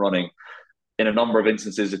machines up and running, in a number of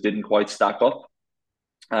instances, it didn't quite stack up.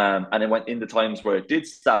 And it went in the times where it did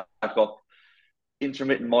stack up,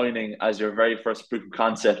 intermittent mining as your very first proof of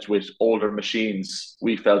concept with older machines,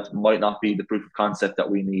 we felt might not be the proof of concept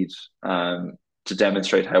that we need to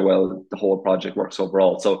demonstrate how well the whole project works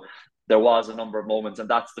overall. So there was a number of moments, and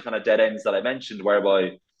that's the kind of dead ends that I mentioned,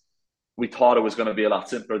 whereby we thought it was going to be a lot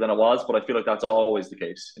simpler than it was. But I feel like that's always the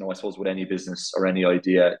case, I suppose, with any business or any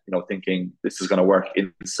idea, thinking this is going to work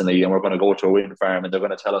instantly and we're going to go to a wind farm and they're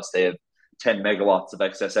going to tell us they have 10 megawatts of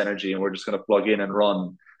excess energy and we're just going to plug in and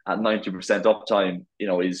run at 90% uptime,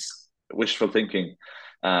 is wishful thinking.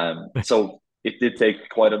 So it did take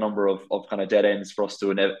quite a number of kind of dead ends for us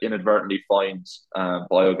to inadvertently find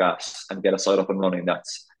biogas and get a site up and running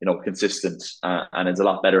that's consistent, and it's a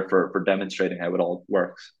lot better for demonstrating how it all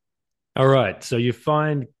works. All right. So you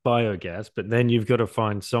find biogas, but then you've got to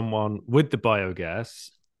find someone with the biogas.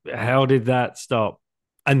 How did that start?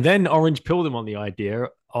 And then Orange pilled them on the idea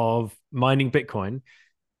of mining Bitcoin.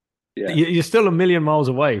 Yeah. You're still a million miles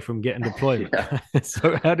away from getting deployment. Yeah.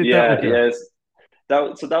 So how did that all Yeah. go? Yes.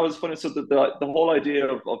 That was funny. So the whole idea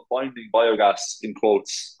of finding biogas in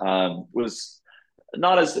quotes was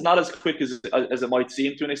not as quick as it might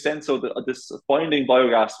seem to an extent. So this finding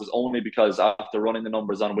biogas was only because after running the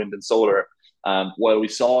numbers on wind and solar, while we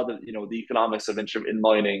saw that the economics of in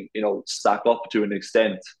mining stack up to an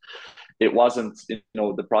extent, it wasn't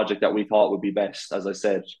the project that we thought would be best, as I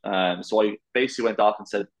said. So I basically went off and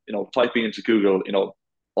said, typing into Google,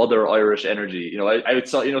 other Irish energy. I would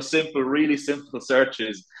saw simple, really simple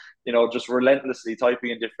searches, just relentlessly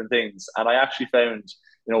typing in different things, and I actually found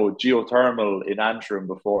geothermal in Antrim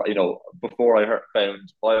before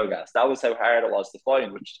found biogas. That was how hard it was to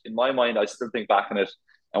find, which in my mind I still think back on it,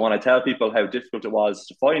 and when I tell people how difficult it was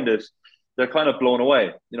to find it, they're kind of blown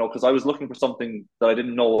away, because I was looking for something that I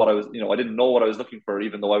didn't know what I didn't know what I was looking for,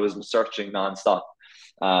 even though I was searching nonstop.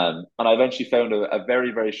 And I eventually found a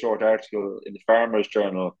very, very short article in the Farmers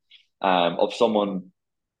Journal of someone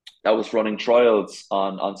that was running trials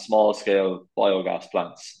on small scale biogas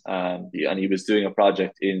plants. And he was doing a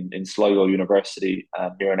project in Sligo University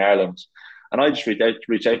here in Ireland. And I just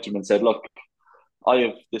reached out to him and said, look, I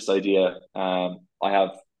have this idea. I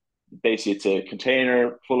have basically, it's a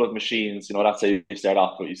container full of machines. That's how you start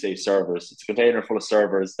off, but you say servers. It's a container full of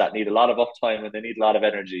servers that need a lot of uptime and they need a lot of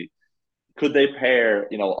energy. Could they pair,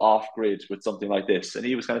 off grid with something like this? And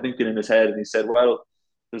he was kind of thinking in his head, and he said, well,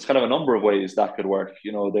 there's kind of a number of ways that could work.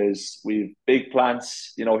 We've big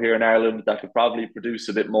plants, here in Ireland that could probably produce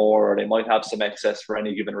a bit more, or they might have some excess for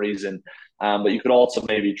any given reason. But you could also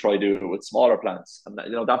maybe try do it with smaller plants, and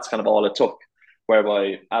that's kind of all it took.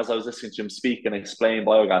 Whereby, as I was listening to him speak and explain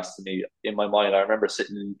biogas to me, in my mind, I remember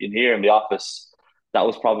sitting in here in the office. That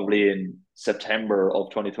was probably in September of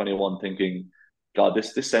 2021, thinking, God,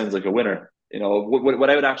 this sounds like a winner.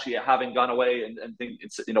 Without actually having gone away and think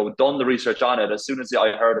it's done the research on it. As soon as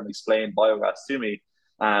I heard him explain biogas to me,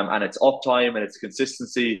 and its uptime and its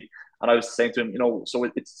consistency, and I was saying to him, so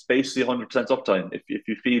it's basically 100% uptime if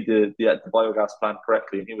you feed the biogas plant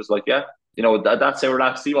correctly. And he was like, yeah, that's how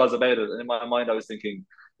relaxed he was about it. And in my mind, I was thinking,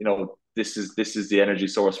 this is the energy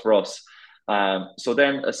source for us. So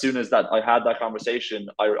then, as soon as that I had that conversation,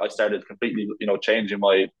 I started completely, changing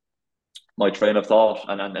my train of thought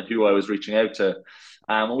and who I was reaching out to.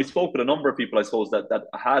 And we spoke with a number of people, I suppose, that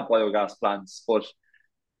had biogas plants, but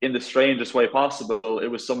in the strangest way possible, it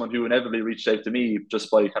was someone who inevitably reached out to me just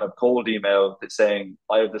by kind of cold email saying,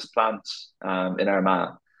 I have this plant in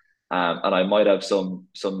Armagh. And I might have some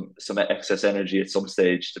excess energy at some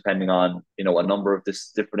stage, depending on a number of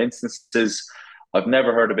this different instances. I've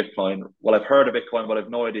never heard of Bitcoin. Well, I've heard of Bitcoin, but I've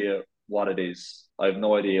no idea what it is. I have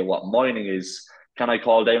no idea what mining is. Can I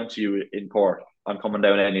call down to you in Cork? I'm coming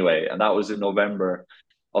down anyway. And that was in November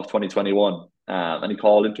of 2021. And he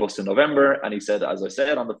called into us in November, and he said, as I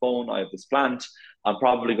said on the phone, I have this plant. I'm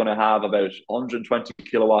probably going to have about 120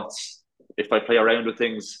 kilowatts if I play around with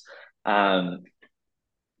things.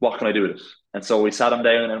 What can I do with it? And so we sat him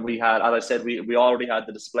down, and we had, as I said, we already had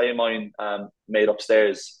the display mine made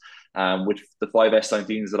upstairs with the 5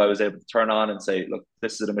 S19s that I was able to turn on and say, look,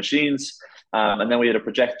 this is the machines. And then we had a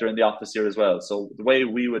projector in the office here as well. So the way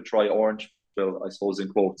we would try Orange, I suppose in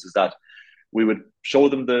quotes, is that we would show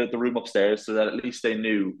them the room upstairs so that at least they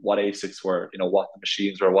knew what ASICs were, what the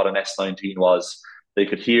machines were, what an S19 was. They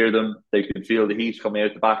could hear them, they could feel the heat coming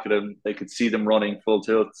out the back of them, they could see them running full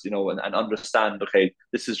tilt, and understand, okay,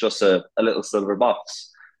 this is just a little silver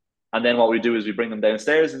box. And then what we do is we bring them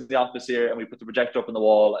downstairs in the office here, and we put the projector up on the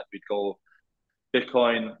wall, and we'd go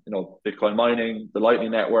Bitcoin, Bitcoin mining, the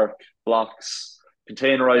Lightning Network, blocks,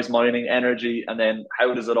 containerized mining, energy, and then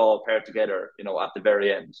how does it all pair together, at the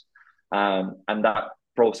very end. And that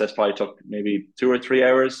process probably took maybe 2 or 3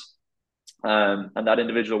 hours. And that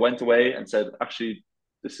individual went away and said, actually,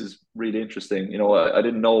 this is really interesting. I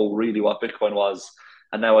didn't know really what Bitcoin was.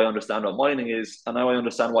 And now I understand what mining is. And now I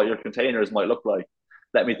understand what your containers might look like.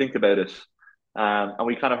 Let me think about it. And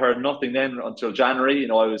we kind of heard nothing then until January.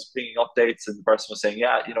 I was pinging updates, and the person was saying,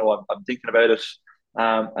 yeah, I'm thinking about it.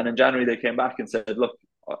 And in January, they came back and said, look,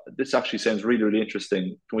 this actually sounds really, really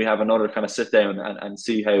interesting. Can we have another kind of sit down and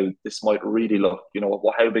see how this might really look?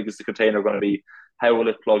 How big is the container going to be? How will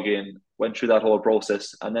it plug in? Went through that whole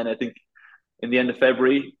process. And then I think in the end of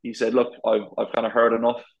February, he said, "Look, I've kind of heard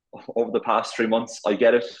enough over the past 3 months. I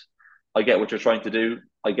get it. I get what you're trying to do.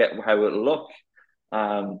 I get how it'll look."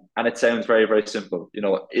 And it sounds very, very simple.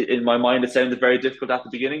 In my mind, it sounded very difficult at the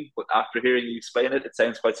beginning, but after hearing you explain it, it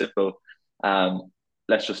sounds quite simple.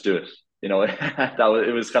 Let's just do it.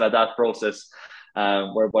 It was kind of that process,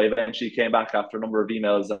 whereby eventually he came back after a number of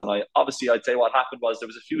emails. And I'd say what happened was there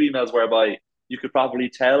was a few emails whereby you could probably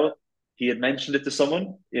tell he had mentioned it to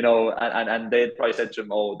someone, and they had probably said to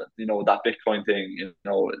him, "Oh, that Bitcoin thing,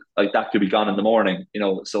 like that could be gone in the morning,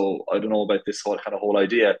 so I don't know about this whole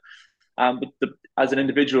idea." But as an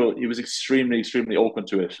individual, he was extremely, extremely open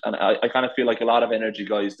to it. And I kind of feel like a lot of energy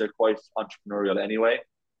guys, they're quite entrepreneurial anyway.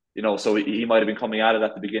 So he might have been coming at it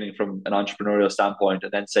at the beginning from an entrepreneurial standpoint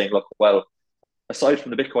and then saying, "Look, well, aside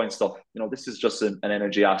from the Bitcoin stuff, this is just an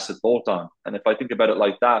energy asset bolt on." And if I think about it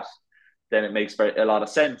like that, then it makes a lot of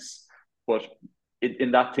sense. But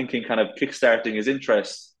in that thinking, kind of kickstarting his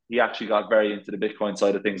interest, he actually got very into the Bitcoin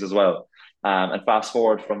side of things as well. And fast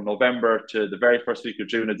forward from November to the very first week of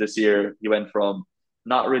June of this year, he went from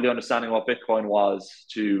not really understanding what Bitcoin was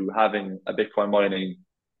to having a Bitcoin mining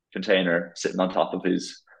container sitting on top of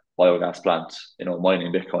his biogas plant,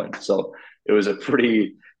 mining Bitcoin. So it was a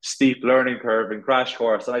pretty steep learning curve and crash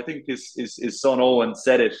course. And I think his son Owen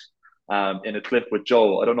said it in a clip with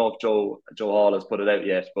Joe. I don't know if Joe Hall has put it out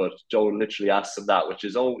yet, but Joe literally asked him that, which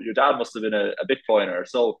is, "Oh, your dad must have been a Bitcoiner or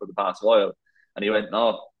so for the past while." And he went,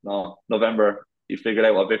 "No, November, he figured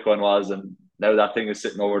out what Bitcoin was, and now that thing is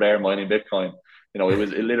sitting over there mining Bitcoin." It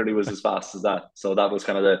literally was as fast as that. So that was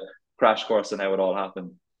kind of the crash course and how it all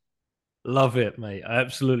happened. Love it, mate. I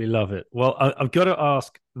absolutely love it. Well, I've got to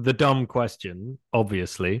ask the dumb question,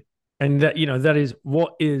 obviously, and that is,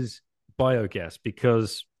 what is biogas?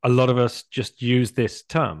 Because a lot of us just use this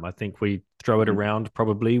term. I think we throw it around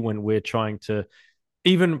probably when we're trying to,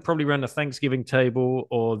 even probably around the Thanksgiving table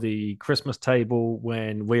or the Christmas table,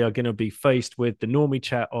 when we are going to be faced with the normie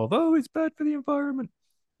chat of, "Oh, it's bad for the environment."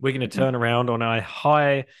 We're going to turn around on our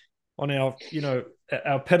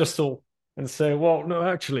pedestal and say, "Well, no,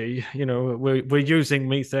 actually, we're using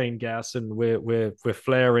methane gas, and we're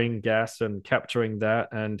flaring gas and capturing that,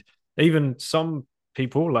 and even some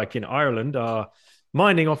people, like in Ireland, are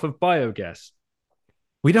mining off of biogas."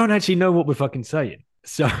 We don't actually know what we're fucking saying.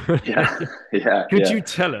 So, Yeah, yeah, could yeah, you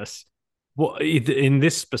tell us what in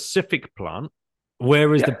this specific plant,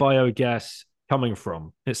 where is the yeah, biogas coming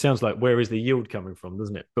from? It sounds like where is the yield coming from,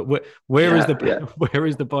 doesn't it? But where is the yeah, yeah. where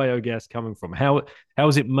is the biogas coming from? How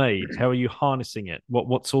is it made? How are you harnessing it?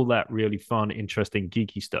 What's all that really fun, interesting,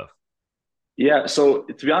 geeky stuff? Yeah, so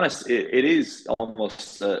to be honest, it is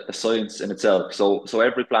almost a science in itself. So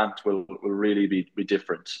every plant will really be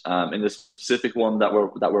different. In the specific one that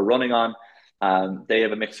we're running on, they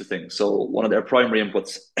have a mix of things. So one of their primary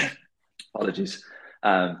inputs, apologies,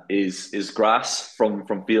 is grass from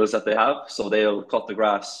fields that they have. So they'll cut the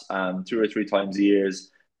grass 2 or 3 times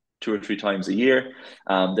a year.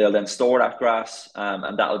 They'll then store that grass,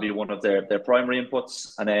 and that'll be one of their primary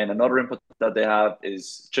inputs. And then another input that they have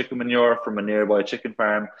is chicken manure from a nearby chicken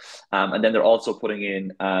farm. And then they're also putting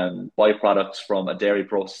in byproducts from a dairy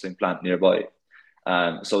processing plant nearby.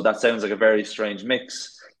 So that sounds like a very strange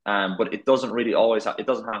mix. But it doesn't really it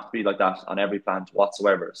doesn't have to be like that on every plant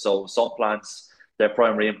whatsoever. So some plants, their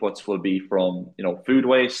primary inputs will be from, food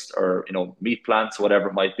waste or, meat plants, whatever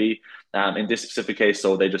it might be. In this specific case,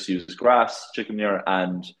 so they just use grass, chicken manure,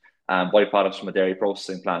 and byproducts from a dairy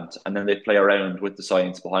processing plant, and then they play around with the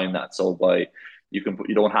science behind that. So you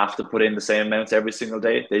don't have to put in the same amounts every single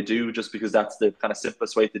day. They do, just because that's the kind of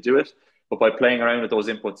simplest way to do it. But by playing around with those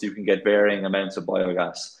inputs, you can get varying amounts of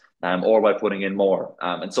biogas, or by putting in more.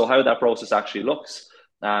 And so how that process actually looks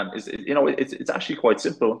it's actually quite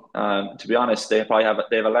simple. To be honest, they have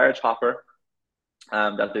a large hopper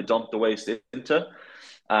that they dump the waste into.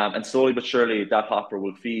 And slowly but surely, that hopper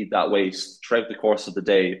will feed that waste throughout the course of the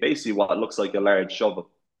day. Basically, what looks like a large shovel.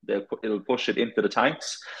 It'll push it into the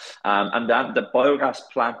tanks. And then the biogas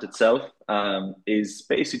plant itself is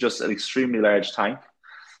basically just an extremely large tank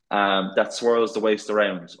that swirls the waste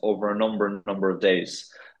around over a number of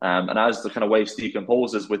days. And as the kind of waste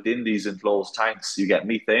decomposes within these enclosed tanks, you get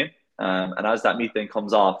methane. And as that methane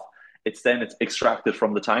comes off, it's extracted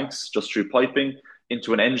from the tanks just through piping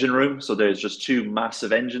into an engine room. So there's just two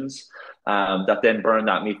massive engines that then burn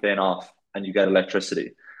that methane off, and you get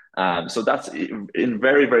electricity. So that's in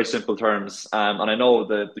very, very simple terms. And I know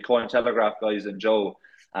the Cointelegraph guys and Joe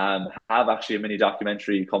have actually a mini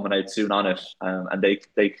documentary coming out soon on it. And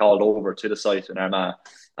they called over to the site in Armagh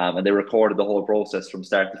and they recorded the whole process from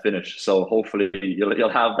start to finish. So hopefully you'll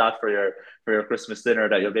have that for your Christmas dinner,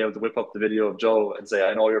 that you'll be able to whip up the video of Joe and say,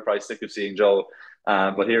 I know you're probably sick of seeing Joe,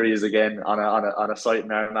 but here he is again on a site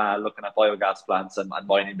in Armagh looking at biogas plants and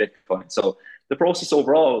mining Bitcoin. So the process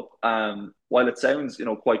overall, while it sounds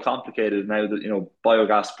quite complicated now, that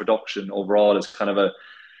biogas production overall is kind of a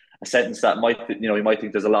sentence that might you might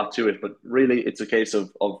think there's a lot to it, but really it's a case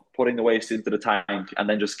of putting the waste into the tank and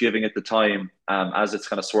then just giving it the time as it's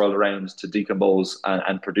kind of swirled around to decompose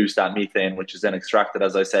and produce that methane, which is then extracted,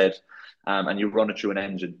 as I said, and you run it through an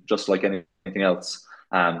engine just like anything else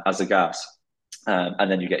as a gas,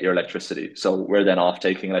 and then you get your electricity. So we're then off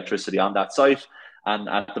taking electricity on that site. And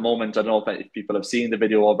at the moment, I don't know if people have seen the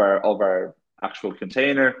video of our actual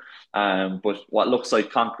container, but what looks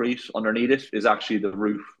like concrete underneath it is actually the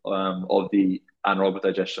roof of the anaerobic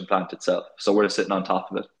digestion plant itself. So we're sitting on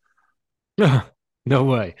top of it. No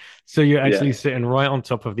way. So you're Yeah. actually sitting right on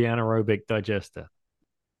top of the anaerobic digester.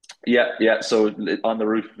 Yeah, yeah. So on the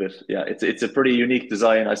roof of it, yeah, it's a pretty unique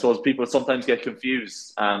design. I suppose people sometimes get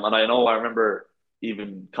confused, and I remember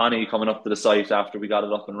even Connie coming up to the site after we got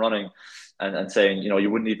it up and running, and saying, you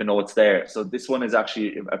wouldn't even know it's there. So this one is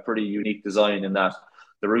actually a pretty unique design in that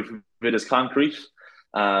the roof of it is concrete,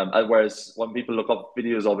 whereas when people look up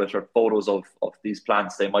videos of it or photos of these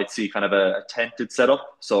plants, they might see kind of a tented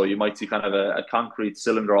setup. So you might see kind of a concrete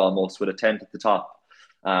cylinder almost with a tent at the top.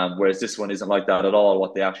 Whereas this one isn't like that at all.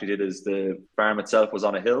 What they actually did is the farm itself was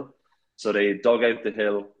on a hill. So they dug out the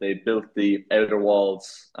hill, they built the outer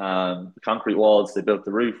walls, the concrete walls, they built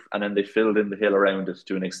the roof, and then they filled in the hill around it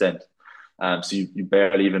to an extent. So you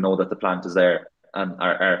barely even know that the plant is there. And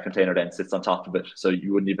our container then sits on top of it. So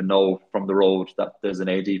you wouldn't even know from the road that there's an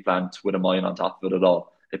AD plant with a mine on top of it at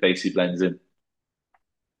all. It basically blends in.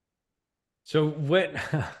 So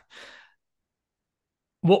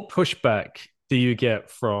what pushback do you get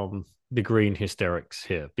from the green hysterics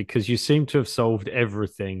here? Because you seem to have solved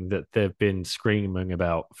everything that they've been screaming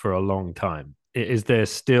about for a long time. Is there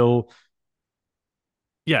still,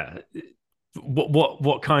 yeah,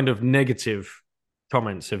 what kind of negative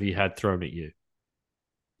comments have you had thrown at you?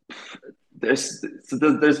 There's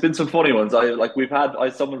been some funny ones. We've had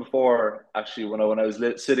someone before actually when I was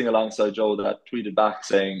sitting alongside Joe that tweeted back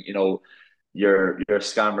saying, you're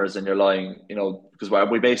scammers and you're lying, because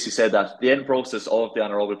we basically said that the end process of the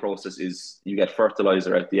anaerobic process is you get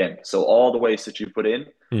fertilizer at the end. So all the waste that you put in,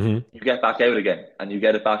 Mm-hmm. you get back out again, and you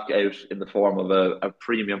get it back out in the form of a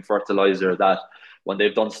premium fertilizer that, when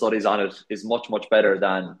they've done studies on it, is much much better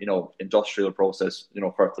than industrial process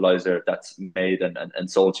fertilizer that's made and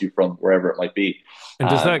sold to you from wherever it might be, And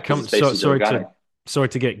does that because come? it's basically organic. Sorry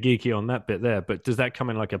to get geeky on that bit there, but does that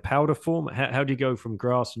come in like a powder form? How do you go from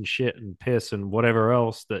grass and shit and piss and whatever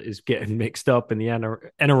else that is getting mixed up in the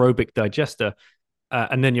anaerobic digester,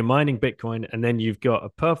 and then you're mining Bitcoin, and then you've got a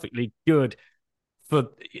perfectly good, for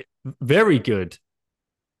very good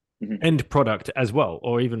Mhm. end product as well,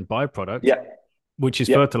 or even byproduct, Yeah, which is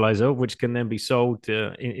yeah, fertilizer, which can then be sold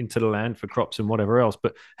into the land for crops and whatever else.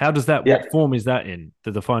 But how does that? yeah. What form is that in?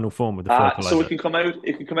 The final form of the So it fertilizer? can come out.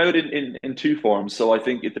 It can come out in two forms. So I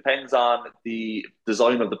think it depends on the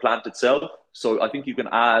design of the plant itself. So I think you can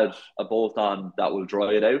add a bolt on that will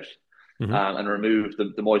dry it out, Mm-hmm. and remove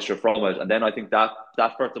the moisture from it. And then I think that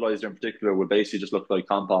fertilizer in particular would basically just look like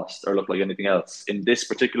compost or look like anything else. In this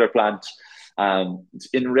particular plant,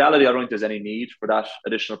 in reality, I don't think there's any need for that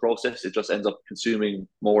additional process. It just ends up consuming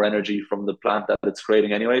more energy from the plant that it's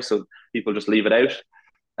creating anyway. So people just leave it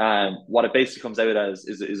out. What it basically comes out as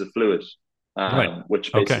is a fluid, Right.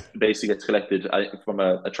 which Okay. basically gets collected from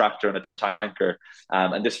a tractor and a tanker.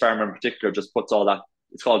 And this farmer in particular just puts all that,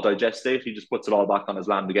 it's called digestate. He just puts it all back on his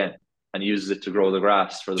land again and uses it to grow the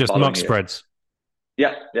grass for the Just following muck year. spreads.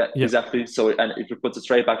 Yeah, yeah, Yep. exactly. So, and it puts it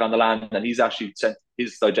straight back on the land, and he's actually sent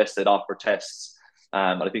his digestate off for tests.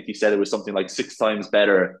 And I think he said it was something like 6 times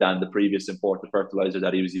better than the previous imported fertilizer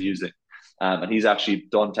that he was using. And he's actually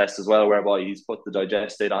done tests as well, whereby he's put the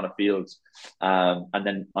digestate on a field, and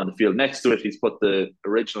then on the field next to it, he's put the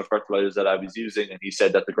original fertilizers that I was using, and he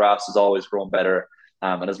said that the grass has always grown better,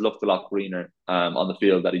 and has looked a lot greener on the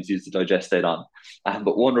field that he's used the digestate on.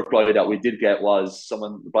 But one reply that we did get was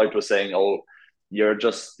someone replied to us saying, "Oh, you're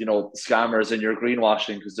just scammers and you're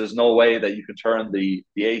greenwashing because there's no way that you can turn the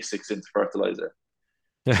ASICs into fertilizer."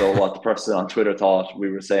 So what the person on Twitter thought we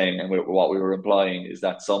were saying, and what we were implying, is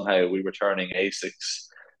that somehow we were turning ASICs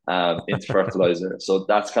into fertilizer. So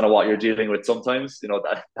that's kind of what you're dealing with sometimes.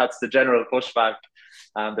 That's the general pushback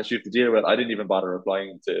that you have to deal with. I didn't even bother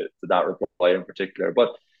replying to that reply in particular.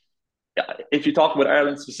 But if you talk about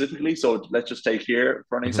Ireland specifically, so let's just take here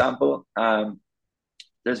for an Mhm. example.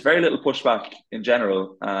 there's very little pushback in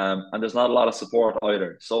general, and there's not a lot of support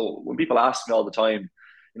either. So when people ask me all the time,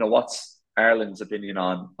 what's Ireland's opinion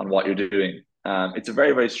on what you're doing? It's a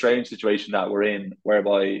very, very strange situation that we're in,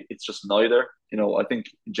 whereby it's just neither. I think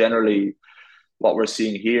generally what we're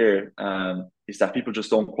seeing here is that people just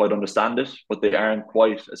don't quite understand it, but they aren't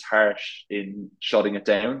quite as harsh in shutting it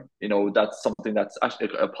down. That's something that's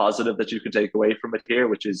actually a positive that you can take away from it here,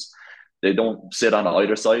 which is they don't sit on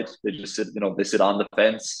either side. They just sit, they sit on the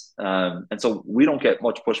fence. And so we don't get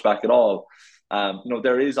much pushback at all.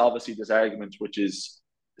 There is obviously this argument, which is,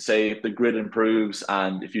 say, if the grid improves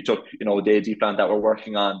and if you took, the AD plant that we're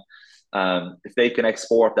working on, if they can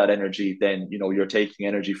export that energy, then you're taking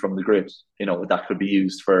energy from the grid. That could be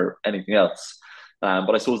used for anything else.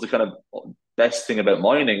 But I suppose the kind of best thing about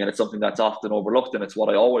mining, and it's something that's often overlooked, and it's what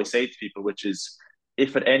I always say to people, which is,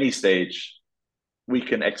 if at any stage we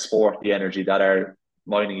can export the energy that our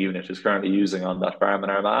mining unit is currently using on that farm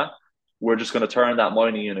in Armagh, we're just going to turn that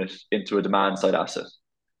mining unit into a demand side asset.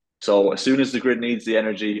 So as soon as the grid needs the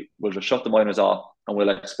energy, we'll just shut the miners off and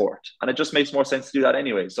we'll export. And it just makes more sense to do that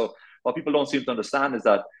anyway. So what people don't seem to understand is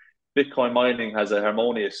that Bitcoin mining has a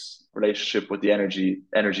harmonious relationship with the energy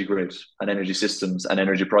grid and energy systems and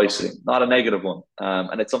energy pricing, not a negative one.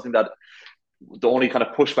 And it's something that the only kind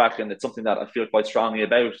of pushback, and it's something that I feel quite strongly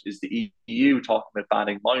about, is the EU talking about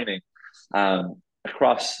banning mining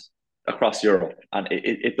across Europe, and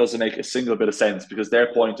it doesn't make a single bit of sense, because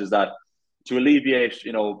their point is that to alleviate,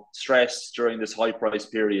 stress during this high price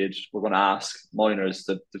period, we're going to ask miners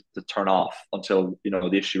to turn off until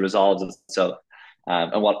the issue resolves itself.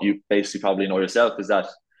 And what you basically probably know yourself is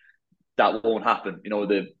that won't happen.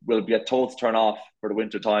 We'll get told to turn off for the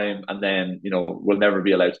winter time, and then we'll never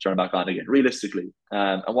be allowed to turn back on again, realistically.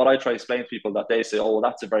 And what I try to explain to people, that they say, "Oh, well,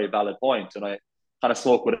 that's a very valid point," and I kind of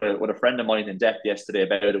spoke with a friend of mine in depth yesterday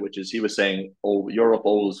about it, which is, he was saying, "Oh, Europe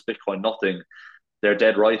owes Bitcoin nothing." They're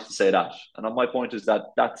dead right to say that. And my point is that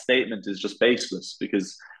that statement is just baseless,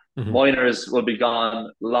 because miners will be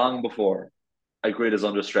gone long before a grid is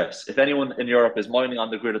under stress. If anyone in Europe is mining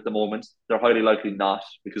on the grid at the moment, they're highly likely not,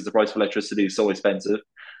 because the price of electricity is so expensive.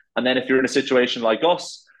 And then if you're in a situation like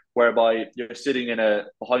us, whereby you're sitting in a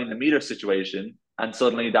behind the meter situation, and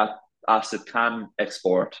suddenly that asset can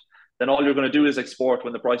export, then all you're going to do is export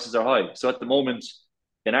when the prices are high. So at the moment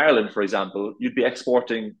in Ireland, for example, you'd be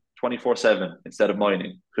exporting 24/7 instead of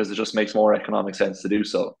mining, because it just makes more economic sense to do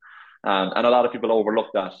so. And a lot of people overlook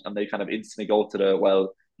that, and they kind of instantly go to the,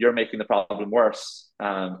 well, you're making the problem worse.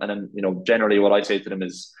 And then, generally what I say to them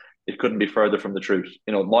is, it couldn't be further from the truth.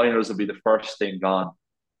 Miners will be the first thing gone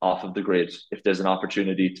off of the grid if there's an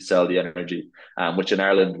opportunity to sell the energy, which in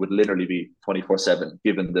Ireland would literally be 24/7,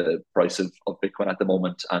 given the price of Bitcoin at the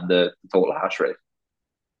moment and the total hash rate.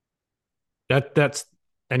 That's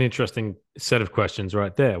an interesting set of questions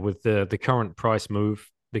right there, with the current price move,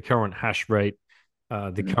 the current hash rate,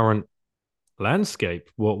 the current landscape.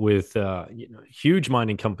 What with huge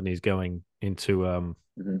mining companies going into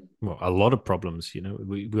a lot of problems.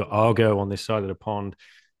 We got Argo on this side of the pond,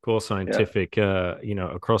 Core Scientific,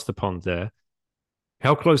 across the pond there.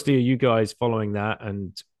 How closely are you guys following that,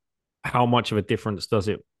 and how much of a difference does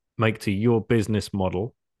it make to your business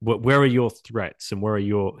model? Where are your threats, and where are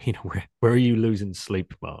your, where are you losing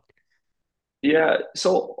sleep, Mark? Yeah,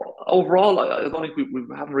 so overall, I don't think we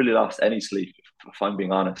haven't really lost any sleep, if I'm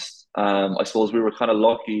being honest. I suppose we were kind of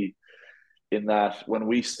lucky in that when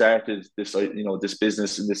we started this, this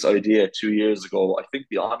business and this idea 2 years ago, I think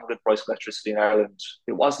the on-grid price of electricity in Ireland,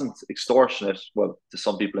 it wasn't extortionate. Well, to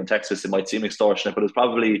some people in Texas, it might seem extortionate, but it was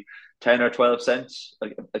probably 10 or 12 cents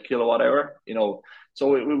a kilowatt hour.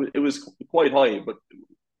 So it was quite high, but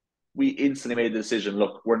we instantly made the decision,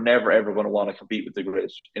 look, we're never ever going to want to compete with the grid.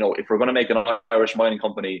 If we're going to make an Irish mining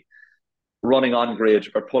company, running on grid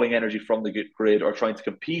or pulling energy from the grid or trying to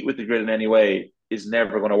compete with the grid in any way is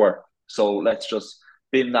never going to work. So let's just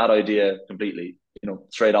bin that idea completely,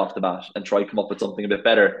 straight off the bat, and try to come up with something a bit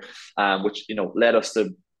better, which, led us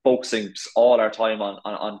to focusing all our time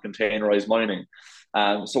on containerized mining.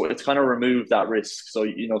 So it's kind of removed that risk. So,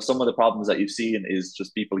 some of the problems that you've seen is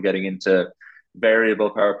just people getting into variable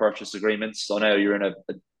power purchase agreements. So now you're in a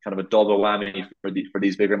kind of a double whammy for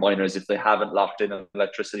these bigger miners if they haven't locked in an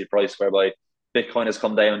electricity price, whereby Bitcoin has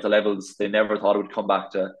come down to levels they never thought it would come back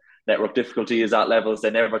to. Network difficulty is at levels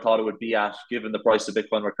they never thought it would be at, given the price of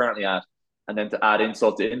Bitcoin we're currently at. And then to add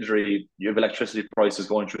insult to injury, you have electricity prices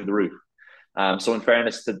going through the roof. So in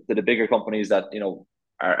fairness to the bigger companies that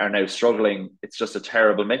are now struggling, it's just a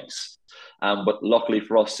terrible mix. But luckily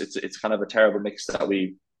for us, it's kind of a terrible mix that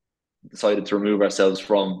we decided to remove ourselves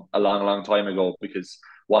from a long, long time ago, because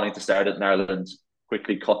wanting to start it in Ireland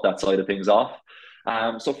quickly cut that side of things off.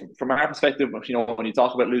 So from our perspective, when you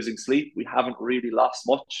talk about losing sleep, we haven't really lost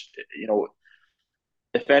much.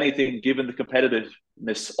 If anything, given the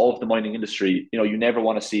competitiveness of the mining industry, you never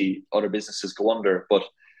want to see other businesses go under. But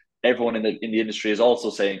everyone in the industry is also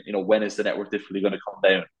saying, when is the network difficulty going to come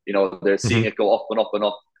down? They're seeing Hmm. it go up and up and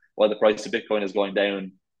up, while the price of Bitcoin is going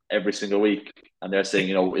down every single week, and they're saying,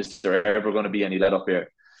 is there ever going to be any let up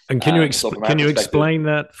here? And So from our can you perspective, explain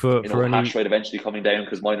that for hash any? rate eventually coming down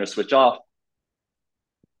because miners switch off.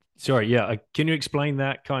 Sorry, yeah. Can you explain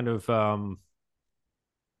that kind of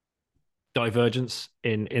divergence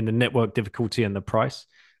in the network difficulty and the price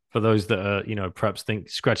for those that are perhaps think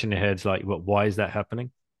scratching their heads like, well, why is that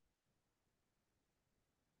happening?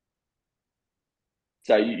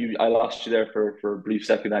 So I lost you there for a brief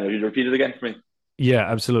second. Daniel, you repeat it again for me. Yeah,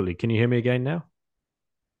 absolutely. Can you hear me again now?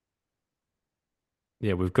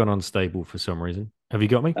 Yeah, we've gone unstable for some reason. Have you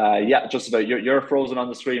got me? Yeah, just about. You're frozen on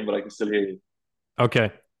the screen, but I can still hear you.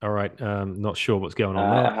 Okay. All right. Not sure what's going on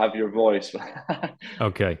there. I have your voice.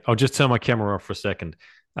 Okay. I'll just turn my camera off for a second.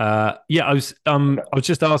 Yeah, Okay. I was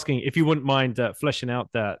just asking if you wouldn't mind fleshing out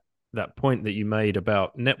that point that you made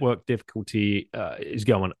about network difficulty is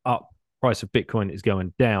going up, price of Bitcoin is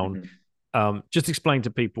going down. Mhm. Just explain to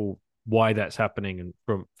people why that's happening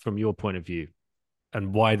and from your point of view,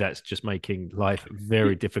 and why that's just making life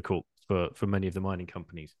very difficult for many of the mining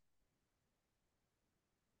companies.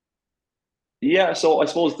 Yeah, so I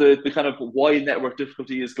suppose the kind of why network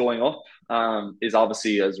difficulty is going up is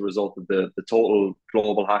obviously as a result of the total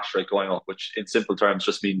global hash rate going up, which in simple terms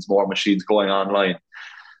just means more machines going online.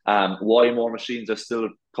 Why more machines are still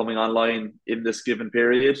coming online in this given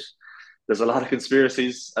period? There's a lot of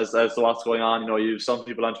conspiracies as to what's going on. You have some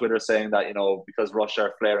people on Twitter saying that, because Russia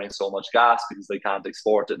are flaring so much gas because they can't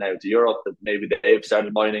export it now to Europe, that maybe they've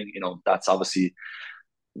started mining. That's obviously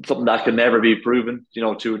something that can never be proven,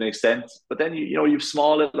 to an extent. But then you've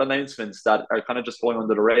small little announcements that are kind of just going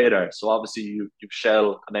under the radar. So obviously you've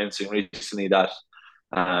Shell announcing recently that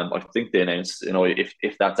I think they announced,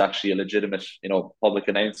 if that's actually a legitimate, public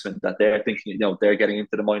announcement that they're thinking, they're getting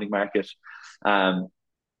into the mining market. Um,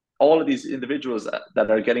 all of these individuals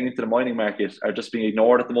that are getting into the mining market are just being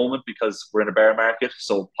ignored at the moment because we're in a bear market.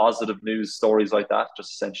 So positive news stories like that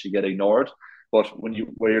just essentially get ignored. But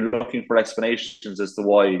where you're looking for explanations as to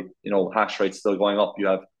why hash rate's still going up, you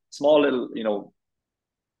have small little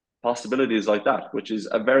possibilities like that, which is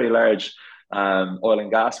a very large oil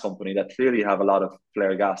and gas company that clearly have a lot of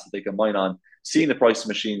flare gas that they can mine on, seeing the price of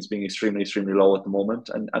machines being extremely, extremely low at the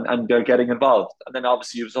moment, and they're getting involved. And then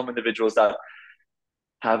obviously you have some individuals that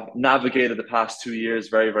have navigated the past 2 years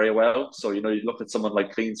very, very well. So, you look at someone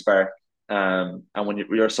like CleanSpark, and when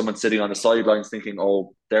you're someone sitting on the sidelines thinking,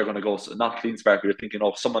 oh, they're going to go, not CleanSpark, you're thinking,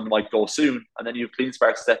 oh, someone might go soon. And then you have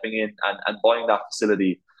CleanSpark stepping in and buying that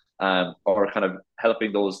facility, or kind of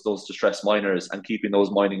helping those distressed miners and keeping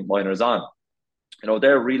those mining miners on.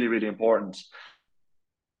 They're really, really important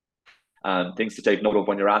things to take note of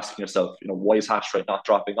when you're asking yourself, why is hash rate not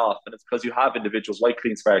dropping off? And it's because you have individuals like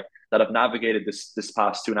CleanSpark that have navigated this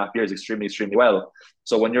past 2.5 years extremely, extremely well.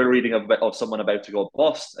 So when you're reading of someone about to go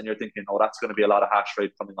bust and you're thinking, oh, that's going to be a lot of hash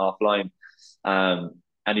rate coming offline,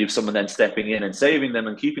 and you have someone then stepping in and saving them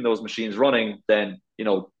and keeping those machines running, then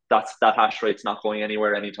that hash rate's not going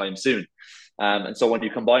anywhere anytime soon. And so when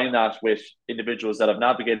you combine that with individuals that have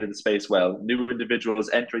navigated the space well, new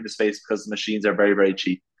individuals entering the space because the machines are very, very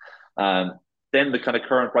cheap, um, then the kind of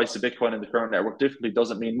current price of Bitcoin and the current network difficulty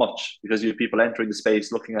doesn't mean much because you have people entering the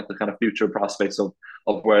space looking at the kind of future prospects of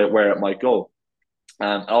where it might go.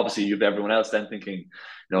 Obviously, you have everyone else then thinking,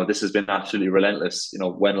 this has been absolutely relentless.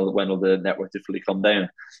 When will the network difficulty come down?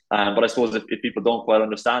 But I suppose if people don't quite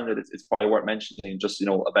understand it, it's probably worth mentioning just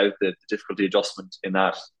about the difficulty adjustment in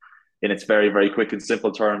that. In its very, very quick and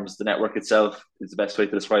simple terms, the network itself is the best way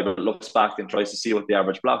to describe it. It looks back and tries to see what the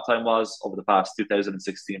average block time was over the past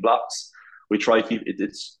 2016 blocks. We try to keep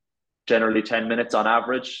it's generally 10 minutes on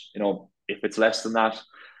average. If it's less than that,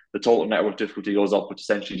 the total network difficulty goes up, which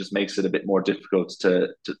essentially just makes it a bit more difficult to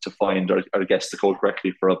find or guess the code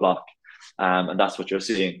correctly for a block. And that's what you're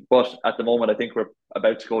seeing. But at the moment, I think we're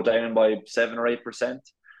about to go down by 7 or 8%,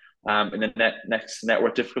 in the next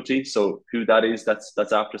network difficulty. So who that is, that's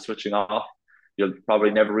after switching off. You'll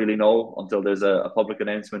probably never really know until there's a public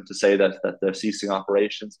announcement to say that they're ceasing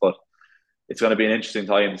operations. But it's going to be an interesting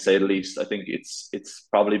time to say the least. I think it's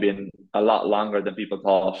probably been a lot longer than people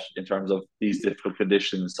thought in terms of these difficult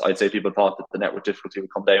conditions. I'd say people thought that the network difficulty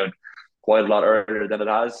would come down quite a lot earlier than it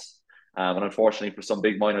has. And unfortunately, for some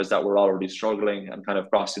big miners that were already struggling and kind of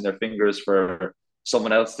crossing their fingers for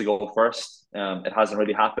someone else to go first, it hasn't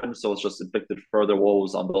really happened. So it's just inflicted further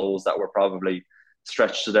woes on those that were probably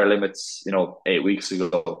stretched to their limits, 8 weeks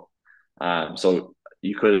ago. So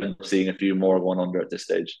you could end up seeing a few more going under at this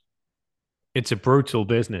stage. It's a brutal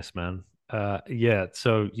business, man. Yeah,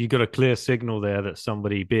 so you got a clear signal there that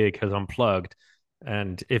somebody big has unplugged,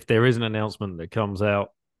 and if there is an announcement that comes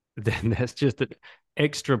out, then there's just an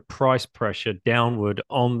extra price pressure downward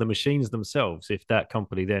on the machines themselves if that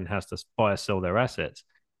company then has to buy or sell their assets.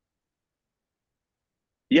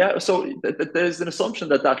 Yeah, so there's an assumption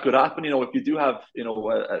that that could happen. If you do have,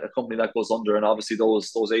 a company that goes under, and obviously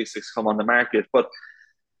those ASICs come on the market, but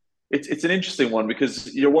it's an interesting one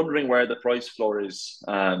because you're wondering where the price floor is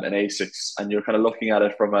in ASICs, and you're kind of looking at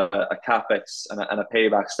it from a capex and a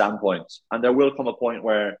payback standpoint. And there will come a point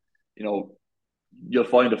where you know you'll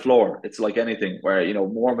find a floor. It's like anything where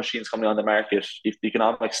more machines coming on the market, if the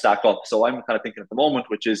economics stack up. So I'm kind of thinking at the moment,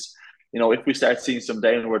 which is if we start seeing some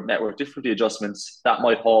downward network difficulty adjustments, that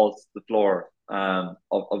might halt the floor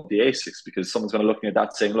of the ASICs, because someone's going to looking at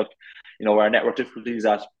that saying, look, our network difficulty is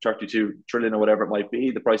at 32 trillion or whatever it might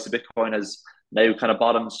be. The price of Bitcoin has now kind of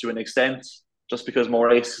bottomed to an extent. Just because more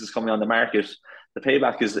ASICs is coming on the market, the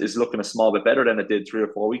payback is looking a small bit better than it did 3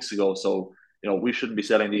 or 4 weeks ago. So we shouldn't be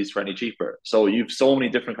selling these for any cheaper. So you've so many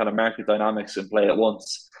different kind of market dynamics in play at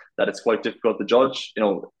once that it's quite difficult to judge.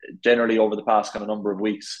 Generally over the past kind of number of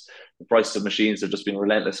weeks, the prices of machines have just been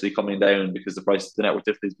relentlessly coming down because the price of the network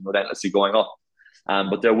difficulty has been relentlessly going up.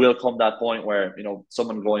 But there will come that point where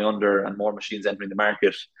someone going under and more machines entering the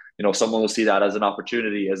market. Someone will see that as an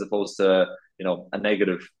opportunity as opposed to a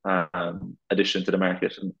negative addition to the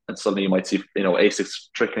market, and suddenly you might see ASICs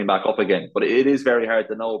trickling back up again. But it is very hard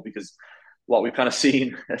to know, because what we've kind of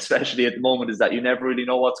seen, especially at the moment, is that you never really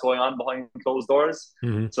know what's going on behind closed doors.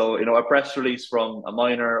 Mm-hmm. So, a press release from a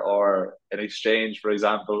miner or an exchange, for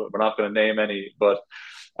example, we're not going to name any, but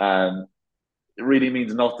it really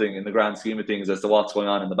means nothing in the grand scheme of things as to what's going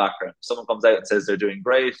on in the background. If someone comes out and says they're doing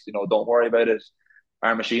great, don't worry about it.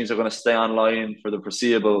 Our machines are going to stay online for the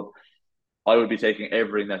foreseeable. I would be taking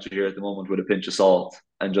everything that you hear at the moment with a pinch of salt.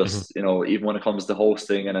 And Mm-hmm. just, even when it comes to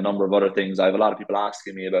hosting and a number of other things, I have a lot of people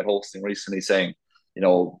asking me about hosting recently, saying,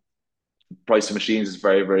 price of machines is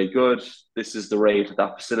very, very good. This is the rate at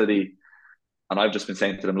that facility. And I've just been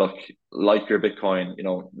saying to them, look, like your Bitcoin,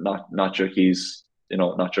 not your keys,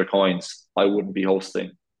 not your coins. I wouldn't be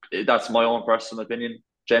hosting. That's my own personal opinion,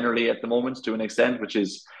 generally at the moment, to an extent, which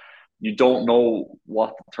is you don't know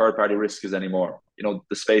what the third party risk is anymore.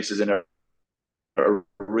 The space is in a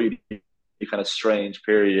really kind of strange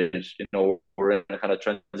period. We're in a kind of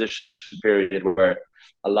transition period where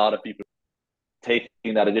a lot of people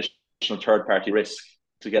taking that additional third party risk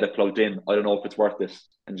to get it plugged in. I don't know if it's worth it.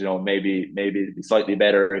 And maybe it'd be slightly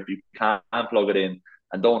better if you can plug it in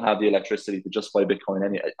and don't have the electricity to just buy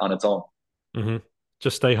Bitcoin on its own. Mm-hmm.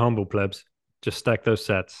 Just stay humble, plebs. Just stack those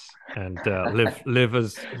sats and live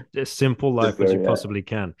as a simple life as you possibly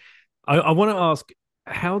can. I want to ask,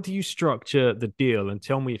 how do you structure the deal? And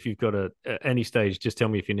tell me if you've got at any stage. Just tell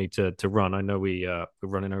me if you need to run. I know we're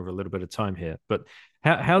running over a little bit of time here, but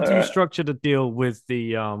how do you structure the deal with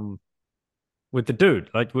the dude,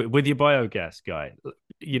 like with your biogas guy?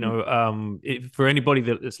 For anybody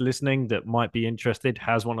that's listening that might be interested,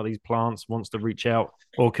 has one of these plants, wants to reach out,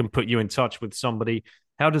 or can put you in touch with somebody,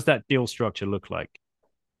 how does that deal structure look like?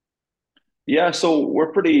 Yeah, so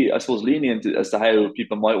we're pretty, I suppose, lenient as to how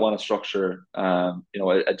people might want to structure, a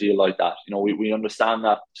deal like that. We understand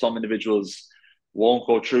that some individuals won't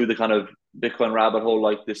go through the kind of Bitcoin rabbit hole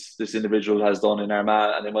like this individual has done in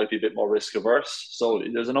Armagh, and they might be a bit more risk averse. So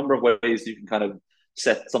there's a number of ways you can kind of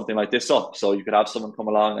set something like this up. So you could have someone come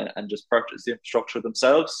along and just purchase the infrastructure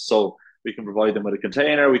themselves. So we can provide them with a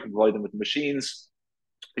container, we can provide them with the machines,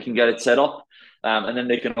 we can get it set up, and then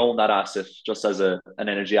they can own that asset just as an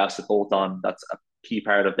energy asset bolt on. That's a key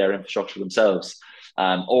part of their infrastructure themselves.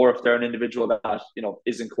 Or if they're an individual that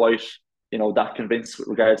isn't quite that convinced with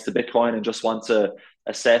regards to Bitcoin and just wants a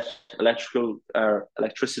set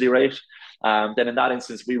electricity rate, then in that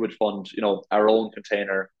instance we would fund our own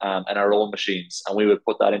container and our own machines, and we would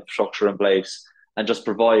put that infrastructure in place and just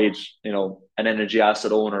provide an energy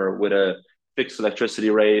asset owner with a fixed electricity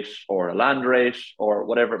rate or a land rate or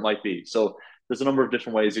whatever it might be. So there's a number of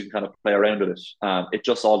different ways you can kind of play around with it. It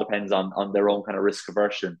just all depends on their own kind of risk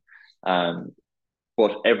aversion.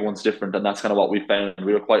 But everyone's different, and that's kind of what we found.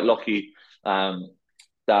 We were quite lucky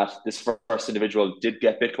that this first individual did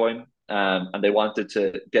get Bitcoin, and they wanted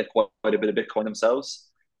to get quite a bit of Bitcoin themselves.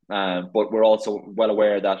 But we're also well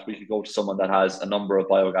aware that we could go to someone that has a number of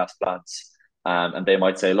biogas plants, and they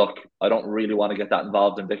might say, look, I don't really want to get that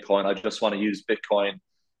involved in Bitcoin. I just want to use Bitcoin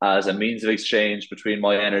as a means of exchange between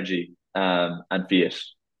my energy and fiat.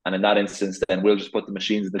 And in that instance, then we'll just put the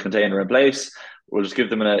machines in the container in place. We'll just give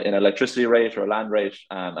them an electricity rate or a land rate,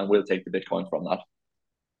 and we'll take the Bitcoin from that.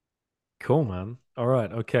 Cool, man. All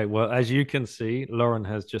right. Okay. Well, as you can see, Lauren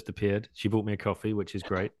has just appeared. She bought me a coffee, which is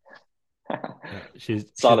great. She's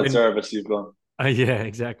Solid been service you've gone. yeah,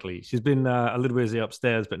 exactly. She's been a little busy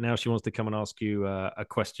upstairs, but now she wants to come and ask you a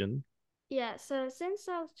question. Yeah, so since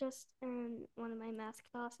I was just in one of my math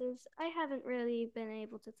classes, I haven't really been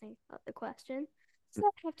able to think about the question. So I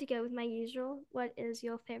have to go with my usual. What is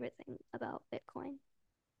your favorite thing about Bitcoin?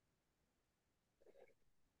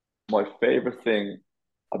 My favorite thing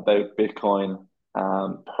about Bitcoin,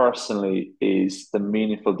 personally, is the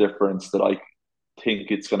meaningful difference that I think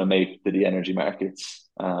it's going to make to the energy markets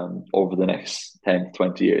over the next 10 to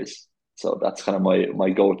 20 years. So that's kind of my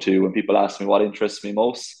go-to when people ask me what interests me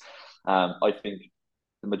most. I think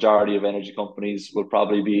the majority of energy companies will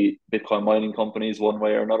probably be Bitcoin mining companies one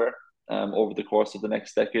way or another over the course of the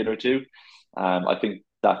next decade or two. I think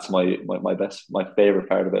that's my favorite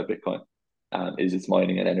part about Bitcoin is its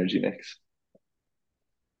mining and energy mix.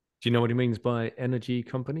 Do you know what he means by energy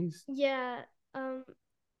companies? Yeah, um,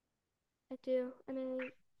 I do, and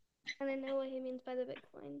I know what he means by the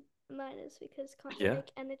Bitcoin miners because can't they Yeah.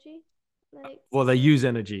 make energy? Like, Well, they use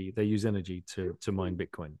energy. They use energy to mine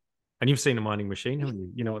Bitcoin. And you've seen a mining machine, haven't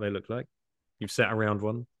you? You know what they look like. You've sat around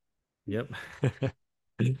one. Yep.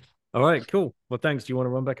 All right, cool. Well, thanks. Do you want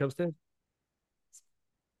to run back upstairs?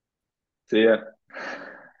 So yeah,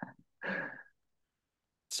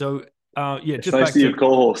 So, yeah, it's just nice back to you to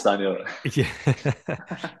co-host, Daniel. yeah.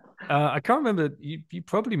 I can't remember. You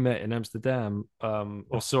probably met in Amsterdam,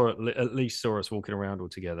 or saw at least saw us walking around all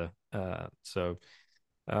together. Yeah.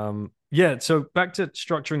 So back to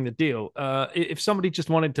structuring the deal. If somebody just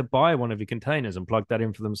wanted to buy one of your containers and plug that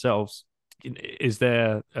in for themselves, is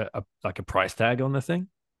there like a price tag on the thing?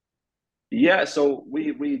 Yeah, so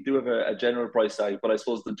we do have a general price tag, but I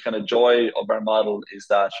suppose the kind of joy of our model is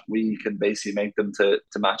that we can basically make them to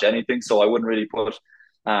match anything. So I wouldn't really put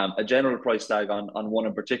a general price tag on one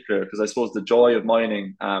in particular because I suppose the joy of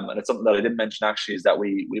mining, and it's something that I didn't mention actually, is that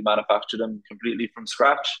we manufacture them completely from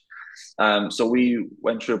scratch. So we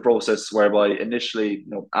went through a process whereby initially,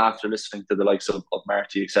 after listening to the likes of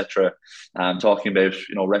Marty, etc., talking about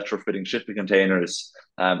retrofitting shipping containers,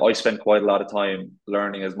 I spent quite a lot of time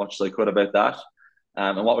learning as much as I could about that.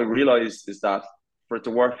 And what we realized is that for it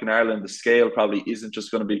to work in Ireland, the scale probably isn't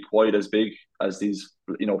just going to be quite as big as these,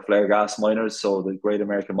 flare gas miners, so the Great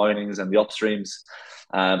American Minings and the upstreams.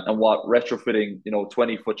 And what retrofitting,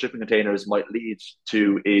 20-foot shipping containers might lead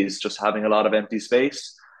to is just having a lot of empty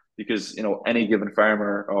space because any given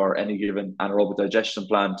farmer or any given anaerobic digestion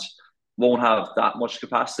plant won't have that much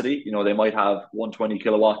capacity. They might have 120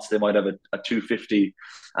 kilowatts, they might have a 250,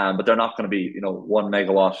 but they're not going to be 1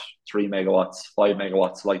 megawatt, 3 megawatts, 5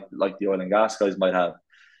 megawatts like the oil and gas guys might have.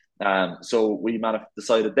 So we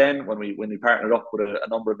decided then when we partnered up with a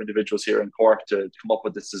number of individuals here in Cork to come up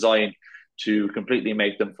with this design to completely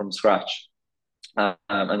make them from scratch. And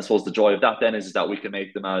I suppose the joy of that then is that we can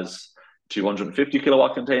make them as 250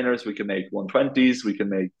 kilowatt containers, we can make 120s, we can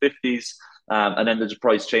make 50s, and then the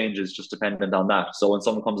price changes just dependent on that. So when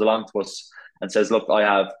someone comes along to us and says, "Look, I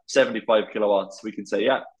have 75 kilowatts," we can say,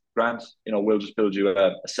 "Yeah, Grant, we'll just build you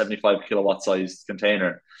a 75 kilowatt sized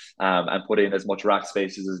container and put in as much rack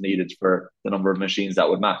space as is needed for the number of machines that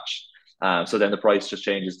would match." So then the price just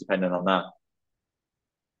changes depending on that.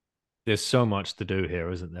 There's so much to do here,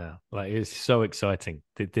 isn't there? Like it's so exciting.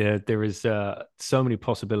 There is so many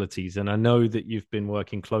possibilities, and I know that you've been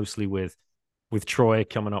working closely with Troy,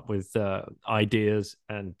 coming up with ideas,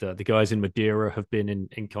 and the guys in Madeira have been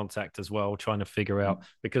in contact as well, trying to figure out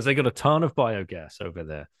because they got a ton of biogas over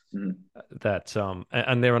there. Mm. That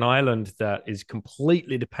and they're an island that is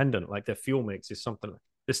completely dependent. Like their fuel mix is something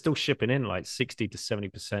they're still shipping in like 60 to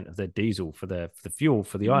 70% of their diesel for the fuel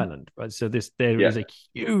for the island, right? So there Yeah. is a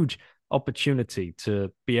huge opportunity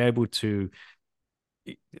to be able to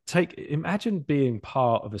imagine being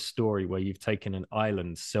part of a story where you've taken an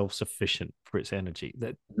island self-sufficient for its energy.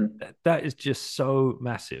 Mm-hmm. That is just so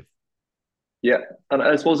massive. Yeah, and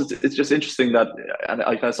I suppose it's just interesting that, and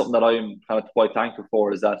I kind of something that I'm kind of quite thankful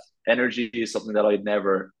for is that energy is something that I'd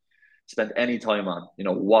never spent any time on,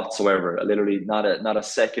 whatsoever. Literally not a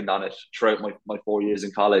second on it throughout my 4 years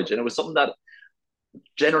in college, and it was something that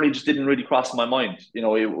generally just didn't really cross my mind. It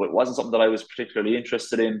wasn't something that I was particularly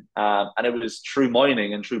interested in, and it was through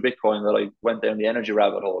mining and through Bitcoin that I went down the energy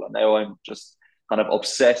rabbit hole, and now I'm just kind of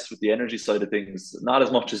obsessed with the energy side of things. Not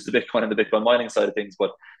as much as the Bitcoin and the Bitcoin mining side of things,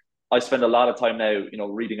 but I spend a lot of time now,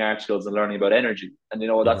 reading articles and learning about energy. And,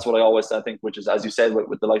 Yeah. that's what I think, which is, as you said,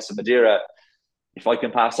 with the likes of Madeira, if I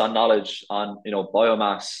can pass on knowledge on,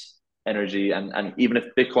 biomass, energy, and even if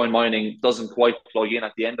Bitcoin mining doesn't quite plug in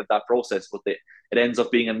at the end of that process, but it ends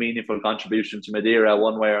up being a meaningful contribution to Madeira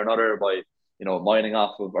one way or another by mining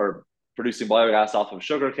off of or producing biogas off of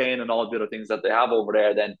sugarcane and all the other things that they have over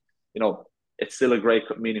there, then it's still a great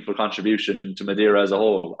meaningful contribution to Madeira as a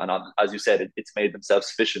whole. And as you said, it's made them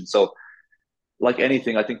self-sufficient. So like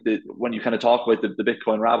anything, I think that when you kind of talk about the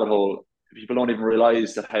Bitcoin rabbit hole, people don't even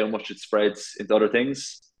realize that how much it spreads into other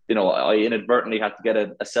things. I inadvertently had to get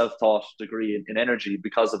a self-taught degree in energy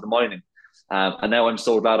because of the mining. And now I'm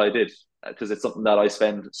so glad I did, because it's something that I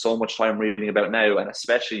spend so much time reading about now. And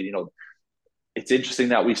especially, it's interesting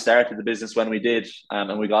that we started the business when we did,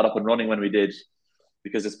 and we got up and running when we did,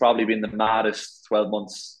 because it's probably been the maddest 12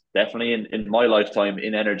 months, definitely in my lifetime,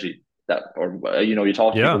 in energy. You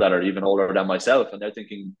talk to people that are even older than myself, and they're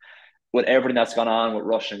thinking, with everything that's gone on with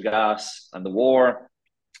Russian gas and the war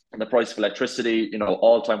and the price of electricity,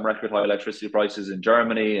 all-time record high electricity prices in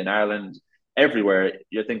Germany and Ireland, everywhere,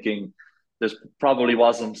 you're thinking there's probably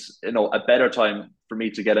wasn't, a better time for me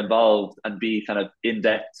to get involved and be kind of in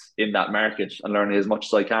depth in that market and learning as much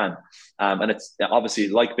as I can. And it's obviously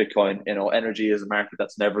like Bitcoin, energy is a market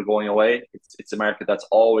that's never going away. It's a market that's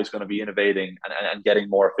always going to be innovating and getting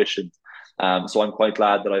more efficient. So I'm quite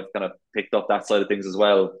glad that I've kind of picked up that side of things as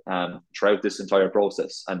well throughout this entire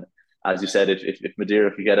process. And as you said, if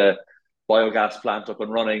Madeira could get a biogas plant up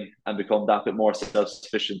and running and become that bit more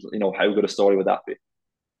self-sufficient, how good a story would that be?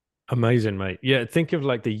 Amazing, mate. Yeah, think of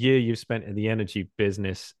like the year you've spent in the energy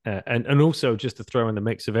business, and also just to throw in the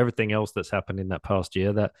mix of everything else that's happened in that past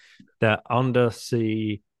year, that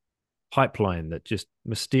undersea pipeline that just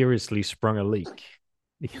mysteriously sprung a leak.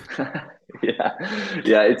 yeah,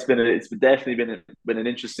 it's definitely been an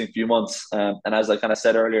interesting few months, and as I kind of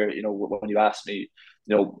said earlier, when you asked me,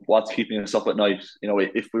 what's keeping us up at night,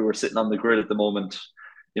 if we were sitting on the grid at the moment,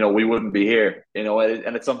 we wouldn't be here,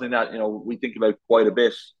 and it's something that we think about quite a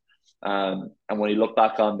bit. And when you look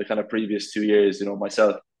back on the kind of previous 2 years,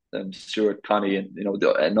 myself and Stuart, Connie, and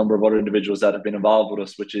a number of other individuals that have been involved with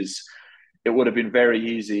us, which is, it would have been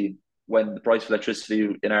very easy when the price of electricity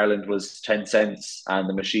in Ireland was 10 cents and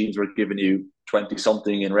the machines were giving you 20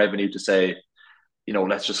 something in revenue, to say,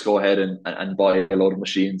 let's just go ahead and buy a load of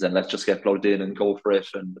machines and let's just get plugged in and go for it.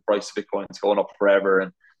 And the price of Bitcoin is going up forever.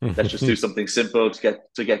 And let's just do something simple to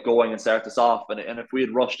get going and start this off. And if we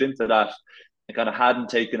had rushed into that and kind of hadn't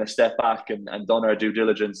taken a step back and done our due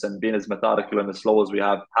diligence and been as methodical and as slow as we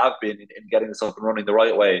have been in getting this up and running the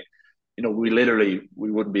right way,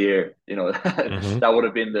 we wouldn't be here. That would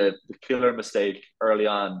have been the killer mistake early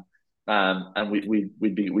on, and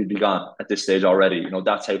we'd be gone at this stage already.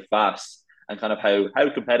 That's how fast and kind of how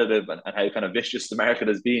competitive and how kind of vicious the market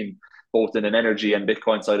has been, both in an energy and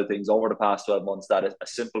Bitcoin side of things over the past 12 months. That a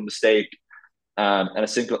simple mistake and a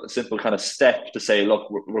simple kind of step to say,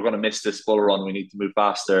 look, we're going to miss this bull run, we need to move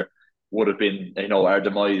faster, would have been our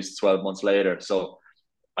demise 12 months later. So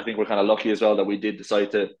I think we're kind of lucky as well that we did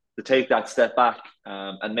decide to take that step back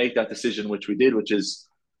and make that decision, which we did, which is,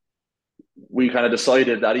 we kind of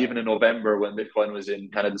decided that even in November, when Bitcoin was in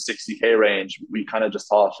kind of the 60K range, we kind of just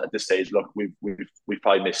thought at this stage, look, we've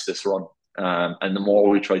probably missed this run, and the more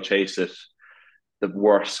we try to chase it, the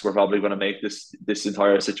worse we're probably going to make this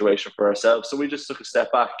entire situation for ourselves. So we just took a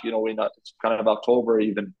step back. We kind of October,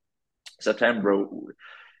 even September,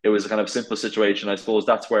 it was a kind of simple situation. I suppose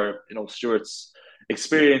that's where Stuart's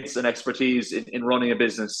experience and expertise in running a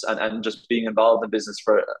business and just being involved in business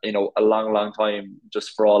for a long time,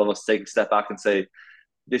 just for all of us to take a step back and say,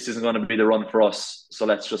 this isn't going to be the run for us, so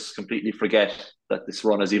let's just completely forget that this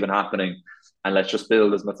run is even happening, and let's just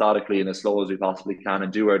build as methodically and as slow as we possibly can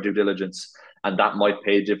and do our due diligence. And that might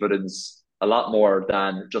pay dividends a lot more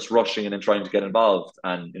than just rushing in and trying to get involved.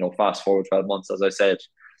 And fast forward 12 months, as I said,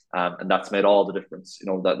 and that's made all the difference.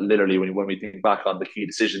 That literally, when we think back on the key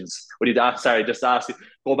decisions, we need to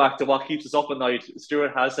go back to what keeps us up at night.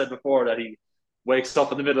 Stuart has said before that he wakes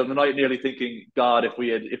up in the middle of the night nearly thinking, God, if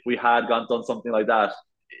we had done something like that,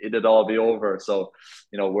 it'd all be over. So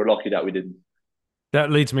we're lucky that we didn't.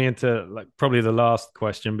 That leads me into probably the last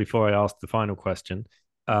question before I ask the final question.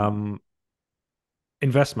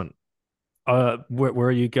 Investment. Where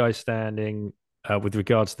are you guys standing with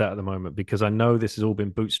regards to that at the moment? Because I know this has all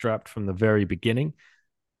been bootstrapped from the very beginning.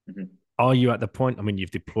 Mm-hmm. Are you at the point? I mean, you've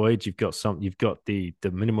deployed, you've got the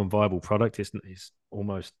minimum viable product. It's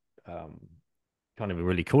almost can't even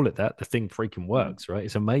really call it that. The thing freaking works, right?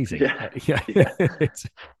 It's amazing. Yeah.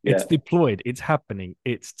 It's deployed. It's happening.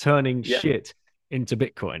 It's turning shit into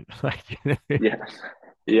Bitcoin.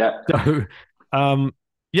 Yeah. So,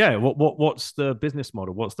 what's the business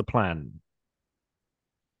model? What's the plan?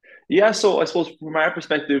 Yeah, so I suppose from our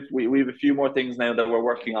perspective, we have a few more things now that we're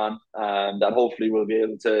working on that hopefully we'll be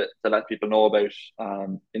able to let people know about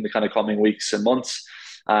in the kind of coming weeks and months.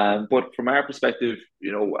 But from our perspective,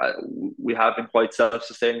 we have been quite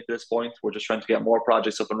self-sustaining to this point. We're just trying to get more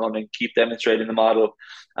projects up and running, keep demonstrating the model.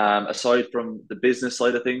 Aside from the business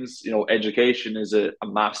side of things, education is a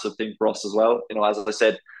massive thing for us as well. As I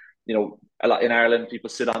said, a lot in Ireland, people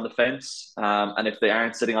sit on the fence, and if they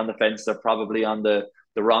aren't sitting on the fence, they're probably on the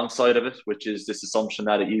wrong side of it, which is this assumption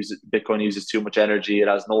that Bitcoin uses too much energy. It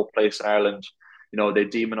has no place in Ireland. They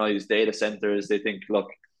demonize data centers. They think, look,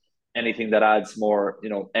 anything that adds more,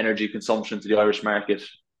 energy consumption to the Irish market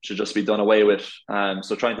should just be done away with.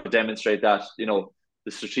 So trying to demonstrate that,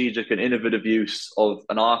 the strategic and innovative use of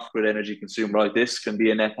an off-grid energy consumer like this can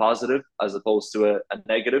be a net positive as opposed to a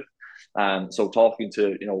negative. So talking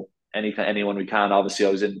to, anyone we can. Obviously,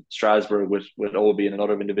 I was in Strasbourg with Obi and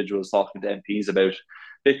other individuals talking to MPs about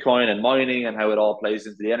Bitcoin and mining and how it all plays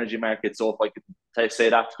into the energy market. So if I could say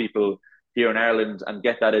that to people here in Ireland and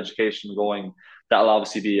get that education going, that'll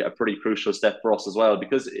obviously be a pretty crucial step for us as well,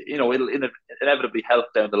 because it'll inevitably help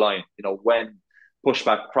down the line. When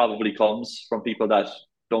pushback probably comes from people that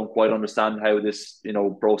don't quite understand how this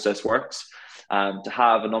process works. To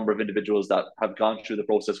have a number of individuals that have gone through the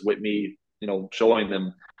process with me, showing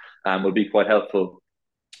them will be quite helpful.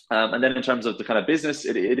 And then in terms of the kind of business,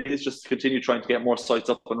 it is just to continue trying to get more sites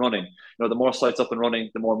up and running. The more sites up and running,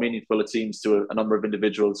 the more meaningful it seems to a number of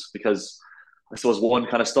individuals, because I suppose one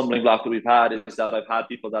kind of stumbling block that we've had is that I've had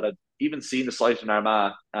people that have even seen the site in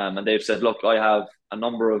Armagh, and they've said, look, I have a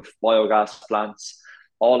number of biogas plants,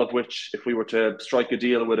 all of which, if we were to strike a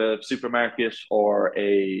deal with a supermarket or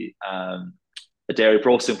a dairy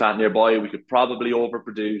processing plant nearby, we could probably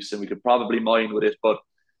overproduce and we could probably mine with it. But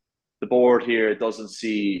the board here doesn't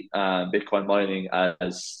see Bitcoin mining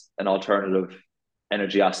as an alternative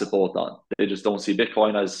energy asset bolt on. They just don't see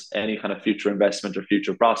Bitcoin as any kind of future investment or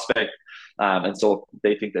future prospect. And so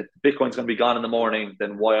they think that Bitcoin's going to be gone in the morning,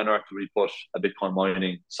 then why on earth would we put a Bitcoin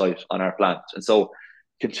mining site on our plant? And so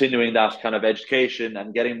continuing that kind of education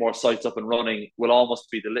and getting more sites up and running will almost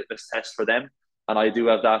be the litmus test for them. And I do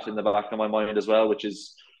have that in the back of my mind as well, which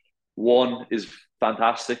is, one is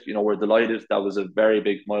fantastic. We're delighted. That was a very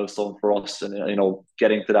big milestone for us, and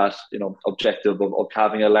getting to that objective of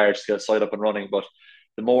having a large scale site up and running. But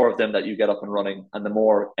the more of them that you get up and running, and the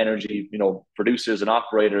more energy producers and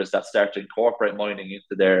operators that start to incorporate mining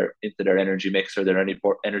into their energy mix or their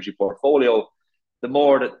energy portfolio, the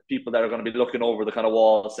more that people that are going to be looking over the kind of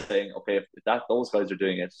wall saying, okay, if those guys are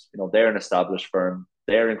doing it, they're an established firm,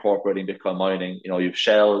 they're incorporating Bitcoin mining. You've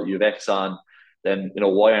Shell, you've Exxon. Then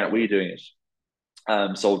why aren't we doing it?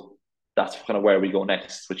 So that's kind of where we go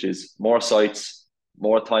next, which is more sites,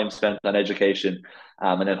 more time spent on education,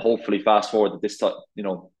 and then hopefully fast forward that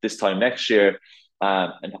this time next year,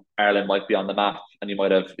 and Ireland might be on the map, and you might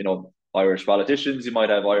have Irish politicians, you might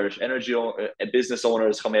have Irish energy business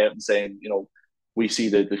owners coming out and saying we see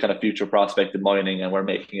the kind of future prospect in mining, and we're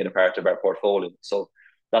making it a part of our portfolio. So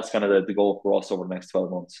that's kind of the goal for us over the next 12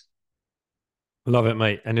 months. Love it,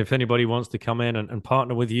 mate. And if anybody wants to come in and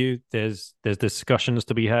partner with you, there's discussions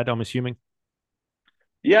to be had, I'm assuming.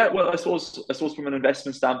 Yeah, well, I suppose from an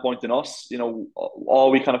investment standpoint in us, all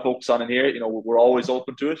we kind of focus on in here, we're always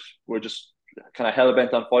open to it. We're just kind of hell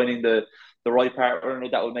bent on finding the right partner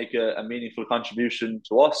that will make a meaningful contribution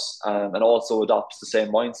to us, and also adopts the same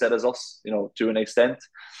mindset as us, to an extent.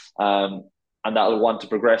 And that will want to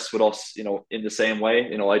progress with us, in the same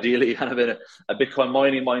way, ideally kind of in a Bitcoin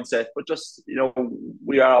mining mindset, but just,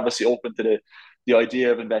 we are obviously open to the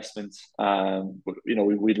idea of investment.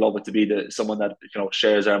 We'd love it to be someone that,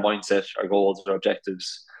 shares our mindset, our goals, our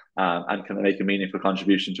objectives, and can make a meaningful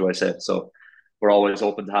contribution to our set. So we're always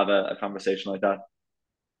open to have a conversation like that.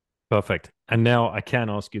 Perfect. And now I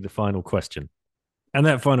can ask you the final question. And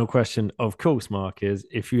that final question, of course, Mark, is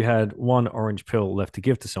if you had one orange pill left to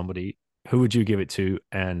give to somebody, who would you give it to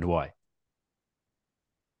and why?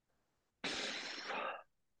 It's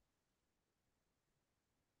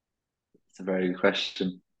a very good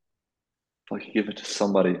question. If I could give it to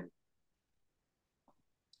somebody,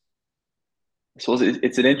 I suppose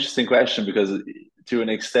it's an interesting question, because to an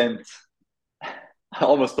extent, I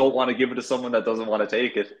almost don't want to give it to someone that doesn't want to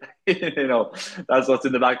take it. That's what's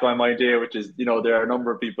in the back of my mind here, which is, there are a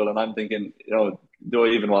number of people, and I'm thinking, do I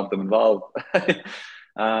even want them involved?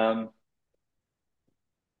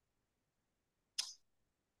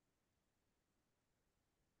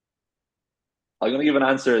 I'm going to give an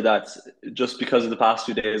answer that, just because of the past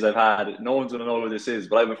few days I've had, no one's going to know who this is,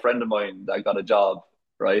 but I have a friend of mine that got a job,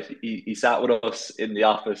 right? He sat with us in the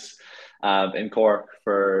office, in Cork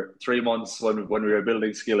for 3 months when we were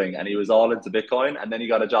building Skilling, and he was all into Bitcoin, and then he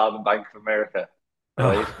got a job in Bank of America.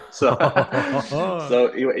 Right, so Oh.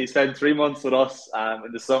 so he spent 3 months with us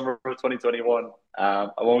in the summer of 2021. I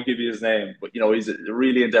won't give you his name, but he's a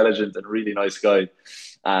really intelligent and really nice guy.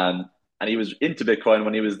 And he was into Bitcoin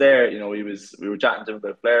when he was there. We were chatting to him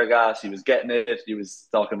about flare gas. He was getting it. He was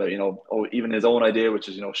talking about, even his own idea, which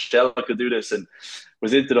is, Shell could do this, and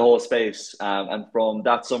was into the whole space. And from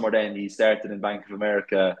that summer, then he started in Bank of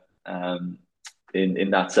America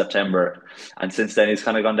in that September. And since then, he's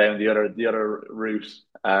kind of gone down the other route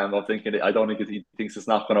of thinking. I don't think he thinks it's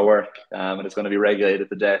not going to work, and it's going to be regulated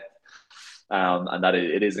to death, and that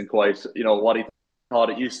it isn't quite, what he thought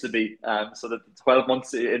it used to be. So that the 12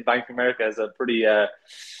 months in Bank of America has a pretty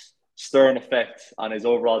stern effect on his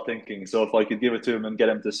overall thinking. So if I could give it to him and get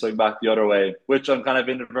him to swing back the other way, which I'm kind of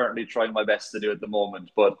inadvertently trying my best to do at the moment,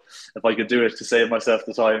 but if I could do it to save myself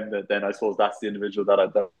the time, then I suppose that's the individual that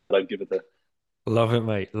I'd give it to. Love it,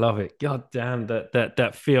 mate. Love it. God damn,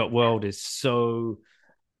 that fiat world is so.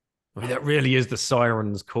 I mean, that really is the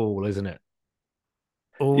siren's call, isn't it?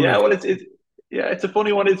 All Yeah, of well, it's a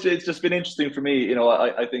funny one. It's just been interesting for me.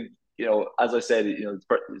 I think, as I said,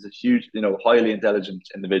 he's a huge, highly intelligent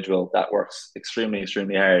individual that works extremely,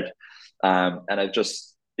 extremely hard. And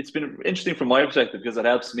it's been interesting from my perspective because it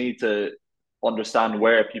helps me to understand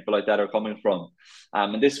where people like that are coming from.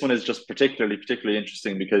 And this one is just particularly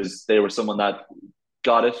interesting because they were someone that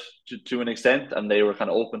got it to an extent, and they were kind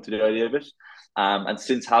of open to the idea of it. And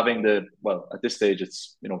since having at this stage,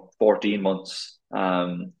 it's 14 months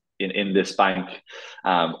in this bank.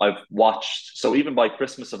 I've watched, so even by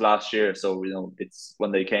Christmas of last year, so it's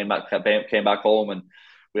when they came back home, and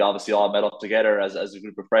we obviously all met up together as a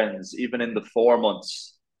group of friends. Even in the 4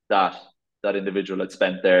 months that that individual had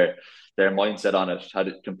spent there, their mindset on it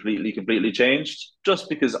had completely changed. Just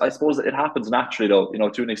because I suppose it happens naturally, though.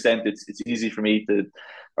 To an extent, it's easy for me to,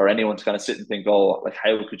 or anyone, to kind of sit and think, oh, like,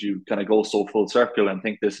 how could you kind of go so full circle and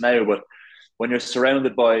think this now? But when you're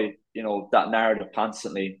surrounded by that narrative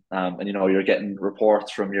constantly, and you're getting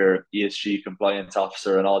reports from your ESG compliance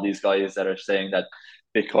officer and all these guys that are saying that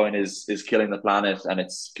Bitcoin is killing the planet and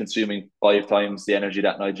it's consuming 5 times the energy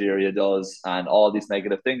that Nigeria does, and all these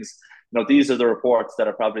negative things. These are the reports that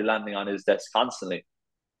are probably landing on his desk constantly.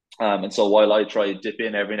 And so while I try to dip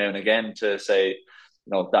in every now and again to say,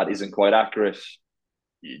 that isn't quite accurate,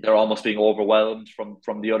 they're almost being overwhelmed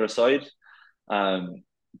from the other side.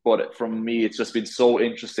 But from me, it's just been so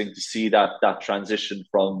interesting to see that transition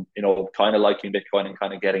from kind of liking Bitcoin and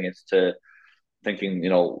kind of getting it to thinking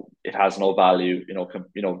it has no value,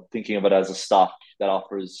 thinking of it as a stock that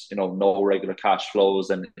offers no regular cash flows,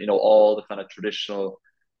 and all the kind of traditional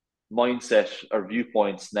mindset or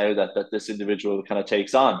viewpoints now that this individual kind of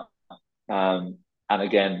takes on. And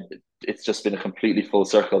again, it's just been a completely full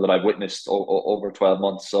circle that I've witnessed over 12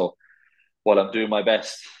 months. So while I'm doing my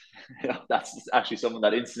best, that's actually something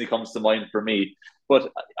that instantly comes to mind for me. But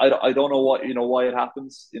I don't know why it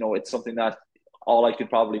happens. It's something that all I can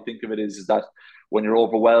probably think of it is that when you're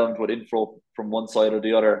overwhelmed with info from one side or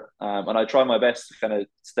the other, and I try my best to kind of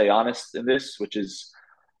stay honest in this, which is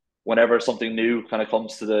whenever something new kind of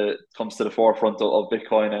comes to the forefront of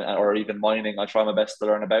Bitcoin or even mining, I try my best to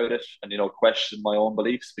learn about it and question my own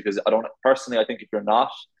beliefs, because I think if you're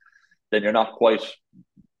not, then you're not quite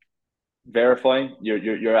verifying.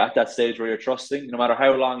 You're at that stage where you're trusting, no matter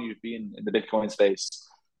how long you've been in the Bitcoin space.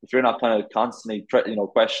 If you're not kind of constantly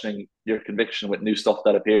questioning your conviction with new stuff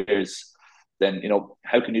that appears, then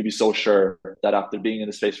how can you be so sure that after being in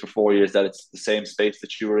the space for 4 years that it's the same space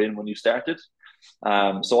that you were in when you started?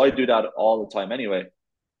 So I do that all the time anyway.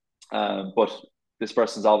 But this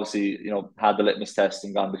person's obviously, had the litmus test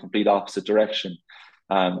and gone the complete opposite direction.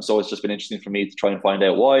 So it's just been interesting for me to try and find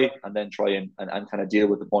out why, and then try and kind of deal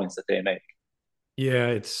with the points that they make. Yeah,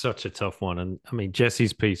 it's such a tough one. And I mean,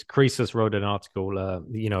 Jesse's piece, Croesus wrote an article, about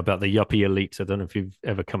the yuppie elite. I don't know if you've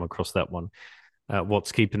ever come across that one.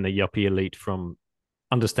 What's keeping the yuppie elite from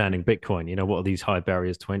understanding Bitcoin? What are these high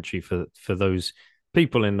barriers to entry for those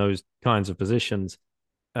people in those kinds of positions?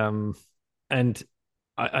 And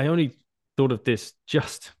I only thought of this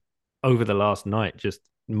just over the last night, just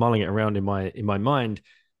mulling it around in my mind,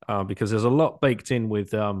 because there's a lot baked in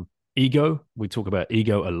with ego. We talk about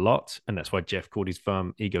ego a lot, and that's why Jeff called his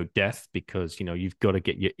firm Ego Death, because you've got to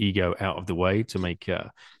get your ego out of the way to make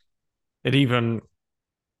it even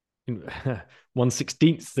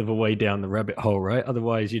 1/16 of a way down the rabbit hole, right?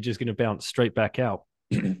 Otherwise, you're just going to bounce straight back out.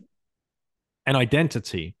 And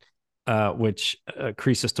identity, which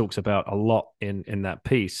Croesus talks about a lot in that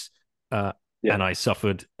piece. Yeah. And I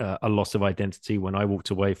suffered a loss of identity when I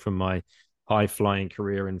walked away from my high-flying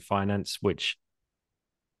career in finance, which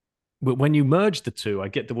when you merge the two, I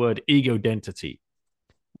get the word ego identity,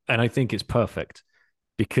 and I think it's perfect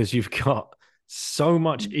because you've got so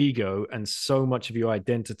much ego and so much of your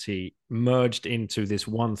identity merged into this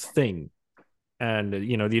one thing. And,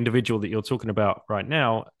 the individual that you're talking about right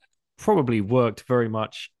now probably worked very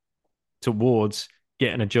much towards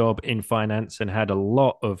getting a job in finance and had a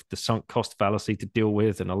lot of the sunk cost fallacy to deal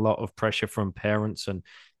with and a lot of pressure from parents and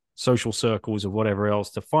social circles or whatever else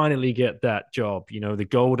to finally get that job, the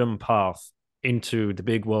golden path into the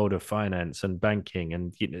big world of finance and banking.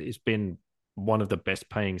 And it's been one of the best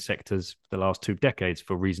paying sectors for the last 2 decades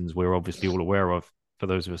for reasons we're obviously all aware of, for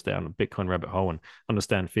those of us down the Bitcoin rabbit hole and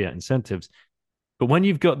understand fiat incentives. But when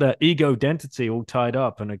you've got that ego identity all tied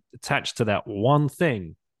up and attached to that one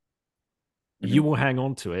thing, you will hang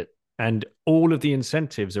on to it. And all of the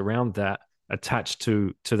incentives around that attached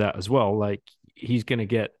to that as well. Like he's going to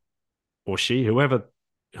get, or she,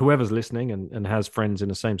 whoever's listening and has friends in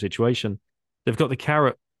the same situation, they've got the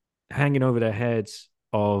carrot hanging over their heads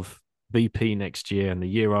of VP next year, and the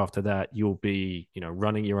year after that you'll be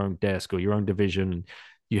running your own desk or your own division, and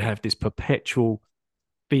you have this perpetual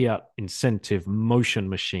fiat incentive motion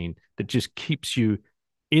machine that just keeps you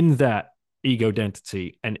in that ego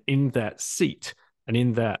identity and in that seat and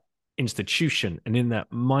in that institution and in that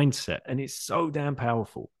mindset. And it's so damn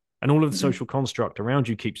powerful, and all of the social construct around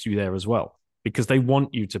you keeps you there as well, because they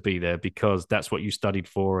want you to be there because that's what you studied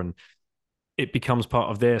for, and it becomes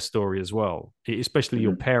part of their story as well, especially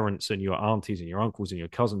your parents and your aunties and your uncles and your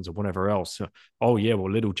cousins and whatever else. Oh yeah,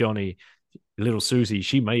 well, little Johnny, little Susie,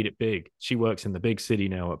 she made it big. She works in the big city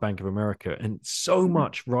now at Bank of America, and so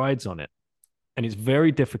much rides on it. And it's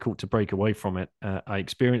very difficult to break away from it. I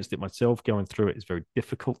experienced it myself going through it. It's very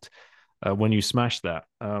difficult when you smash that.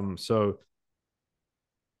 So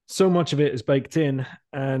much of it is baked in,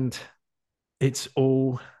 and it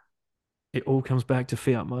all comes back to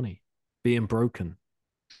fiat money being broken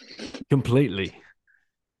completely.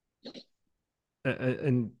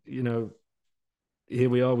 And here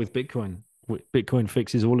we are with Bitcoin. Bitcoin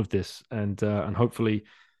fixes all of this, and hopefully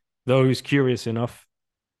those curious enough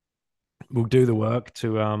will do the work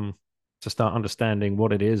to start understanding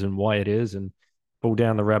what it is and why it is, and fall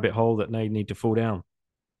down the rabbit hole that they need to fall down.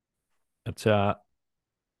 But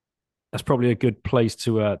that's probably a good place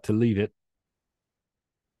to leave it.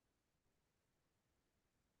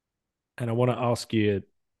 And I want to ask you,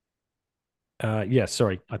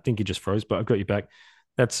 sorry, I think you just froze, but I've got you back.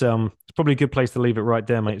 That's it's probably a good place to leave it right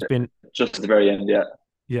there, mate. It's been just at the very end, yeah.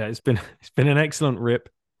 Yeah, it's been an excellent rip.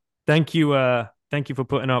 Thank you for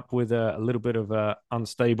putting up with a little bit of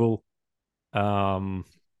unstable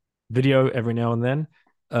video every now and then.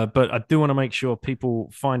 But I do want to make sure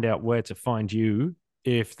people find out where to find you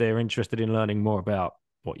if they're interested in learning more about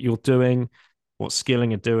what you're doing, what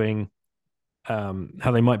Skilling are doing,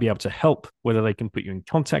 how they might be able to help, whether they can put you in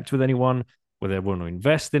contact with anyone, whether they want to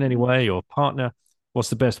invest in any way or partner. What's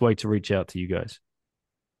the best way to reach out to you guys?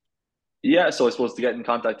 Yeah, so I suppose to get in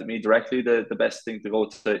contact with me directly, the best thing to go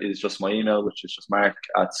to is just my email, which is just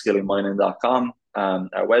mark@skillingmining.com.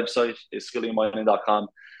 Our website is skillingmining.com.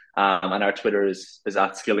 And our Twitter is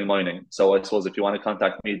at skillingmining. So I suppose if you want to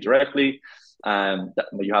contact me directly,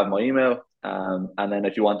 you have my email. And then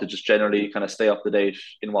if you want to just generally kind of stay up to date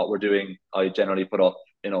in what we're doing, I generally put up,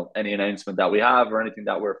 any announcement that we have or anything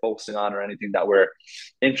that we're focusing on or anything that we're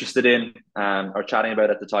interested in or chatting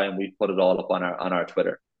about at the time, we put it all up on our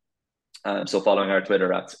Twitter. So following our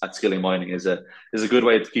Twitter at Skilling Mining is a good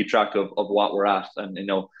way to keep track of what we're at. And,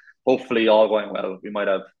 hopefully all going well, we might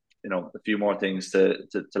have, a few more things to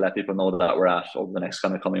let people know that we're at over the next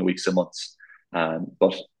kind of coming weeks and months.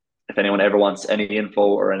 But if anyone ever wants any info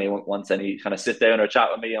or anyone wants any kind of sit down or chat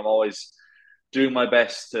with me, I'm always doing my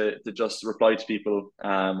best to just reply to people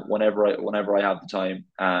whenever I have the time,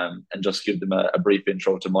 and just give them a brief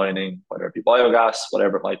intro to mining, whether it be biogas,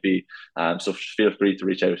 whatever it might be. So feel free to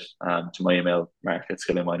reach out to my email,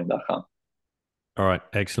 mark@skillingmining.com. All right,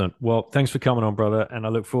 excellent. Well, thanks for coming on, brother. And I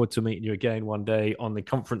look forward to meeting you again one day on the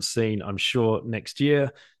conference scene. I'm sure next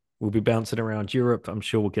year we'll be bouncing around Europe. I'm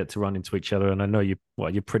sure we'll get to run into each other. And I know you're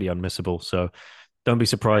pretty unmissable. So don't be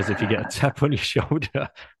surprised if you get a tap on your shoulder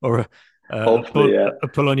or a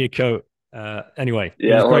pull on your coat. Anyway.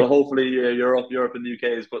 Yeah, well, hopefully Europe and the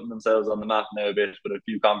UK is putting themselves on the map now a bit with a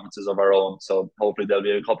few conferences of our own. So hopefully there'll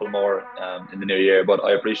be a couple more in the new year. But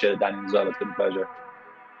I appreciate it, Daniel, as well. It's been a pleasure.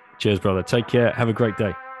 Cheers, brother. Take care. Have a great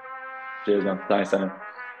day. Cheers, man. Thanks, Daniel.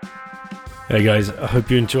 Hey, guys. I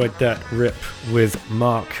hope you enjoyed that rip with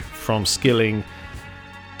Mark from Skilling.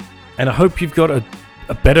 And I hope you've got a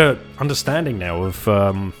a better understanding now of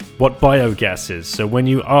what biogas is. So when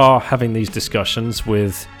you are having these discussions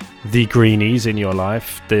with the greenies in your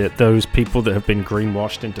life, those people that have been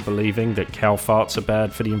greenwashed into believing that cow farts are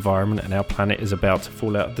bad for the environment and our planet is about to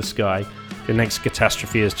fall out of the sky, the next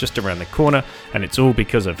catastrophe is just around the corner, and it's all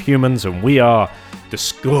because of humans, and we are the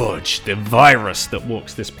scourge, the virus that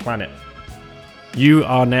walks this planet. You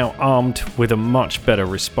are now armed with a much better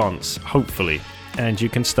response, hopefully, and you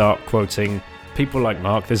can start quoting people like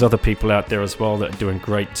Mark. There's other people out there as well that are doing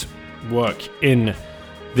great work in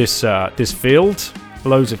this field.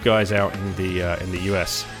 Loads of guys out in the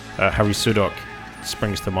US. Harry Sudok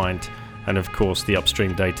springs to mind, and of course the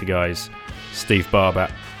Upstream Data guys, Steve Barber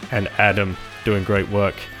and Adam, doing great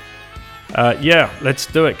work. Yeah, let's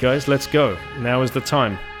do it, guys. Let's go. Now is the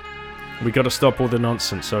time. We got to stop all the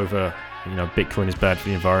nonsense over, Bitcoin is bad for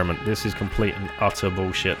the environment. This is complete and utter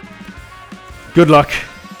bullshit. Good luck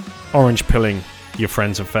orange pilling your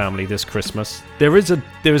friends and family this Christmas. There is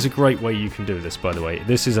a great way you can do this, by the way.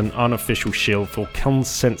 This is an unofficial shield for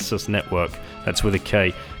Consensus Network. That's with a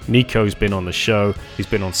K. Nico's been on the show. He's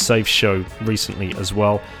been on Safe Show recently as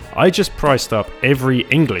well. I just priced up every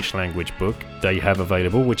English language book they have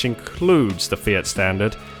available, which includes the Fiat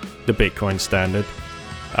Standard, the Bitcoin Standard,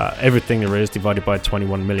 everything there is divided by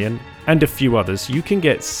 21 million, and a few others. You can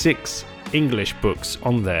get 6 English books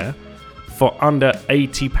on there for under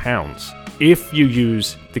 £80 if you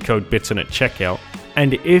use the code BITTEN at checkout,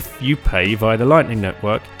 and if you pay via the Lightning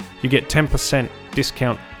Network, you get 10%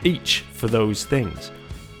 discount each for those things.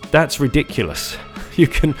 That's ridiculous. You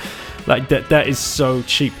can, that is so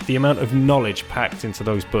cheap, the amount of knowledge packed into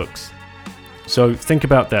those books. So think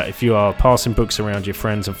about that if you are passing books around your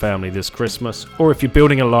friends and family this Christmas, or if you're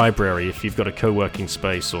building a library, if you've got a co-working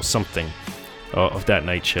space or something of that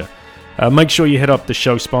nature. Make sure you hit up the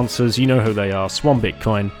show sponsors. You know who they are: Swan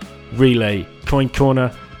Bitcoin, Relay, Coin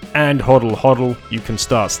Corner, and HODL HODL. You can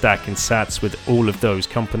start stacking sats with all of those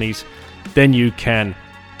companies. Then you can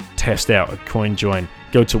test out a CoinJoin.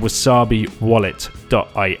 Go to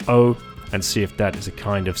wasabiwallet.io and see if that is a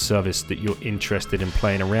kind of service that you're interested in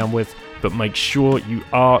playing around with. But make sure you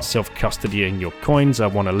are self-custodying your coins. I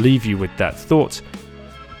want to leave you with that thought.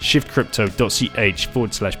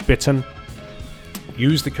 shiftcrypto.ch/bitten.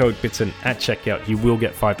 Use the code BITTEN at checkout. You will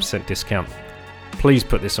get 5% discount. Please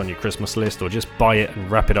put this on your Christmas list, or just buy it and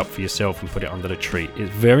wrap it up for yourself and put it under the tree. It's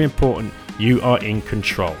very important. You are in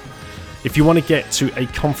control. If you want to get to a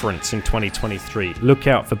conference in 2023, look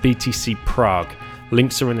out for BTC Prague.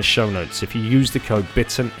 Links are in the show notes. If you use the code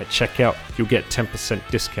BITTEN at checkout, you'll get 10%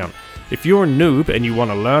 discount. If you're a noob and you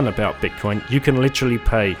want to learn about Bitcoin, you can literally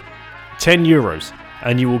pay €10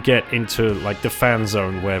 and you will get into the fan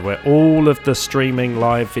zone where all of the streaming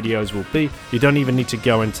live videos will be. You don't even need to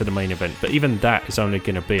go into the main event, but even that is only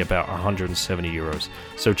going to be about €170.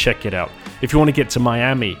 So check it out. If you want to get to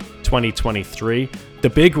Miami 2023, the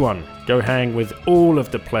big one, go hang with all of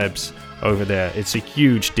the plebs over there. It's a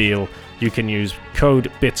huge deal. You can use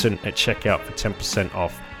code BITTEN at checkout for 10%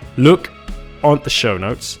 off. Look on the show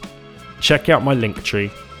notes. Check out my link tree.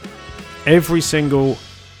 Every single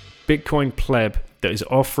Bitcoin pleb that is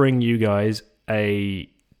offering you guys a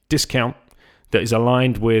discount that is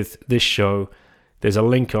aligned with this show, there's a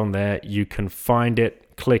link on there. You can find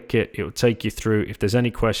it, click it, it will take you through. If there's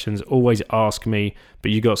any questions, always ask me.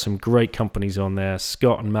 But you got some great companies on there.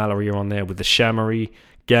 Scott and Mallory are on there with the Shamory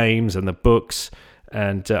games and the books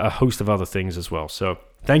and a host of other things as well. So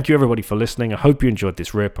thank you everybody for listening. I hope you enjoyed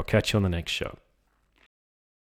this rip. I'll catch you on the next show.